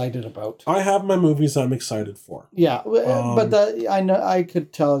be excited about. I have my movies I'm excited for. Yeah, but I know I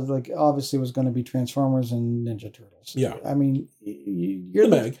could tell. Like, obviously, it was going to be Transformers and Ninja Turtles. Yeah, I mean, you're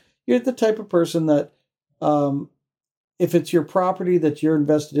the type of person that, if it's your property that you're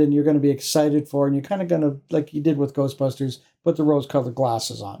invested in, you're going to be excited for, and you're kind of going to, like you did with Ghostbusters, put the rose-colored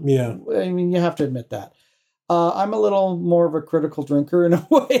glasses on. Yeah, I mean, you have to admit that. I'm a little more of a critical drinker in a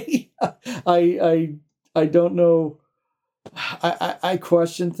way. I don't know. I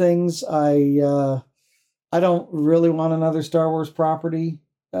question things. I don't really want another Star Wars property.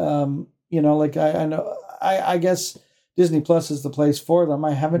 I know. I guess Disney Plus is the place for them.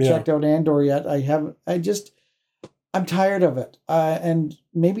 I haven't checked out Andor yet. I'm tired of it. And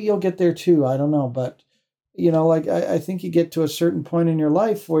maybe you'll get there too. I don't know, but I think you get to a certain point in your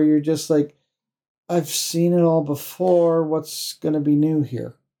life where you're just like, I've seen it all before. What's going to be new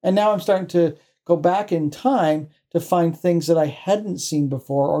here? And now I'm starting to go back in time to find things that I hadn't seen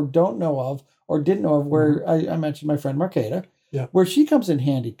before or don't know of or didn't know of, where I mentioned my friend Marketa, where she comes in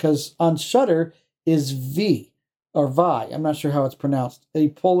handy, because on Shudder is Vi, I'm not sure how it's pronounced, a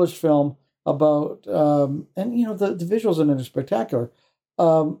Polish film about, and the visuals in it are spectacular.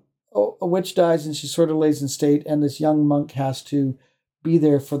 A witch dies and she sort of lays in state, and this young monk has to be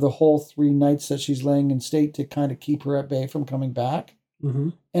there for the whole 3 nights that she's laying in state to kind of keep her at bay from coming back. Mm-hmm.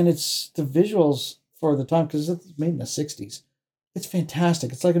 And it's the visuals for the time, because it's made in the 60s. It's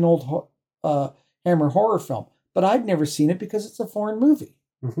fantastic. It's like an old Hammer horror film. But I'd never seen it because it's a foreign movie.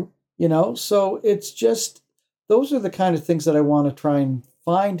 Mm-hmm. So it's just those are the kind of things that I want to try and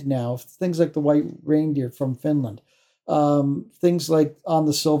find now. Things like The White Reindeer from Finland, things like On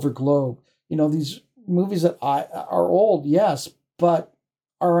the Silver Globe. These movies that are old, yes, but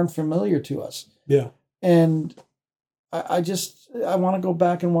are unfamiliar to us. Yeah. And I want to go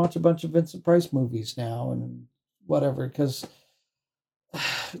back and watch a bunch of Vincent Price movies now and whatever, because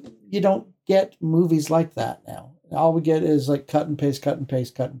you don't get movies like that now. All we get is like cut and paste, cut and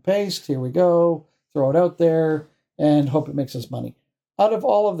paste, cut and paste. Here we go. Throw it out there and hope it makes us money. Out of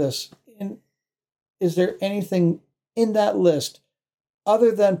all of this, is there anything in that list other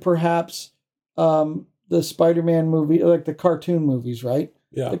than perhaps the Spider-Man movie, like the cartoon movies, right?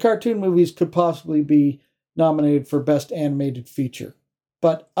 Yeah. The cartoon movies could possibly be nominated for Best Animated Feature.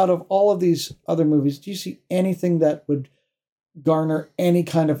 But out of all of these other movies, do you see anything that would garner any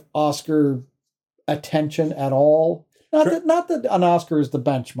kind of Oscar attention at all? Not that an Oscar is the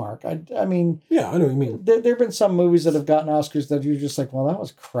benchmark. I mean... Yeah, I know what you mean. There have been some movies that have gotten Oscars that you're just like, well, that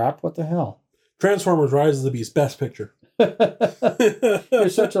was crap. What the hell? Transformers Rise of the Beast, Best Picture. You're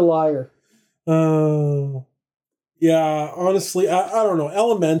such a liar. Yeah, honestly, I don't know.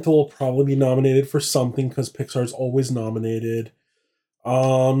 Elemental will probably be nominated for something because Pixar's always nominated.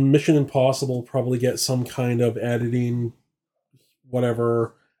 Mission Impossible will probably get some kind of editing,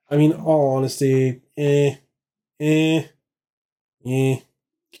 whatever. I mean, all honesty, Yeah,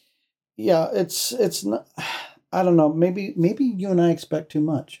 it's not. I don't know. Maybe you and I expect too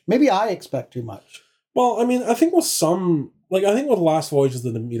much. Maybe I expect too much. Well, I mean, I think with Last Voyage of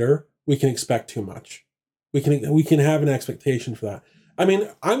the Demeter, we can expect too much. We can have an expectation for that. I mean,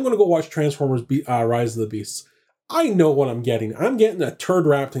 I'm going to go watch Transformers Rise of the Beasts. I know what I'm getting. I'm getting a turd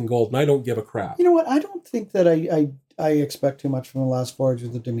wrapped in gold, and I don't give a crap. You know what? I don't think that I expect too much from The Last Voyage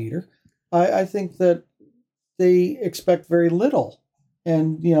of the Demeter. I think that they expect very little.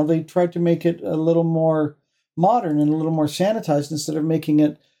 And, they tried to make it a little more modern and a little more sanitized instead of making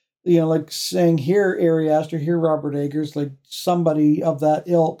it, like saying, here, Ari Aster, here, Robert Eggers, like somebody of that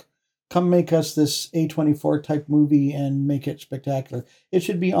ilk, come make us this A24 type movie and make it spectacular. It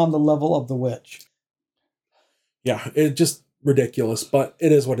should be on the level of The Witch. Yeah, it's just ridiculous, but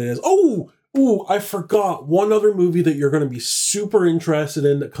it is what it is. Oh, I forgot one other movie that you're going to be super interested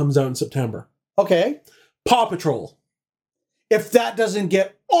in that comes out in September. Okay. Paw Patrol. If that doesn't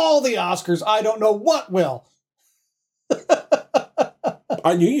get all the Oscars, I don't know what will.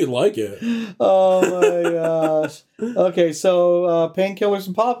 I knew you'd like it. Oh my gosh. Okay, so Painkillers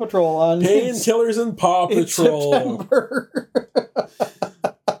and Paw Patrol on Painkillers and Paw Patrol. September.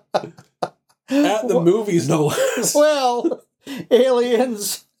 At the movies, no less. Well,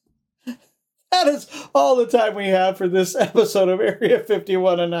 aliens. That is all the time we have for this episode of Area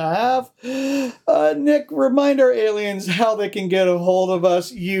 51 and a half. Nick, remind our aliens how they can get a hold of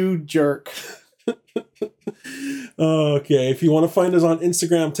us, you jerk. Okay, if you want to find us on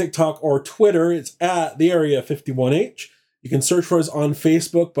Instagram, TikTok, or Twitter, it's at the Area 51H. You can search for us on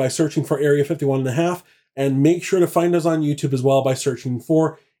Facebook by searching for Area 51 and a half, and make sure to find us on YouTube as well by searching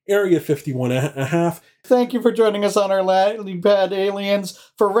for Area 51 and a half. Thank you for joining us on our Landing Pad Aliens.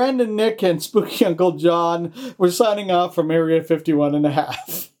 For Ren and Nick and Spooky Uncle John, we're signing off from Area 51 and a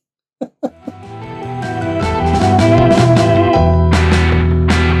half.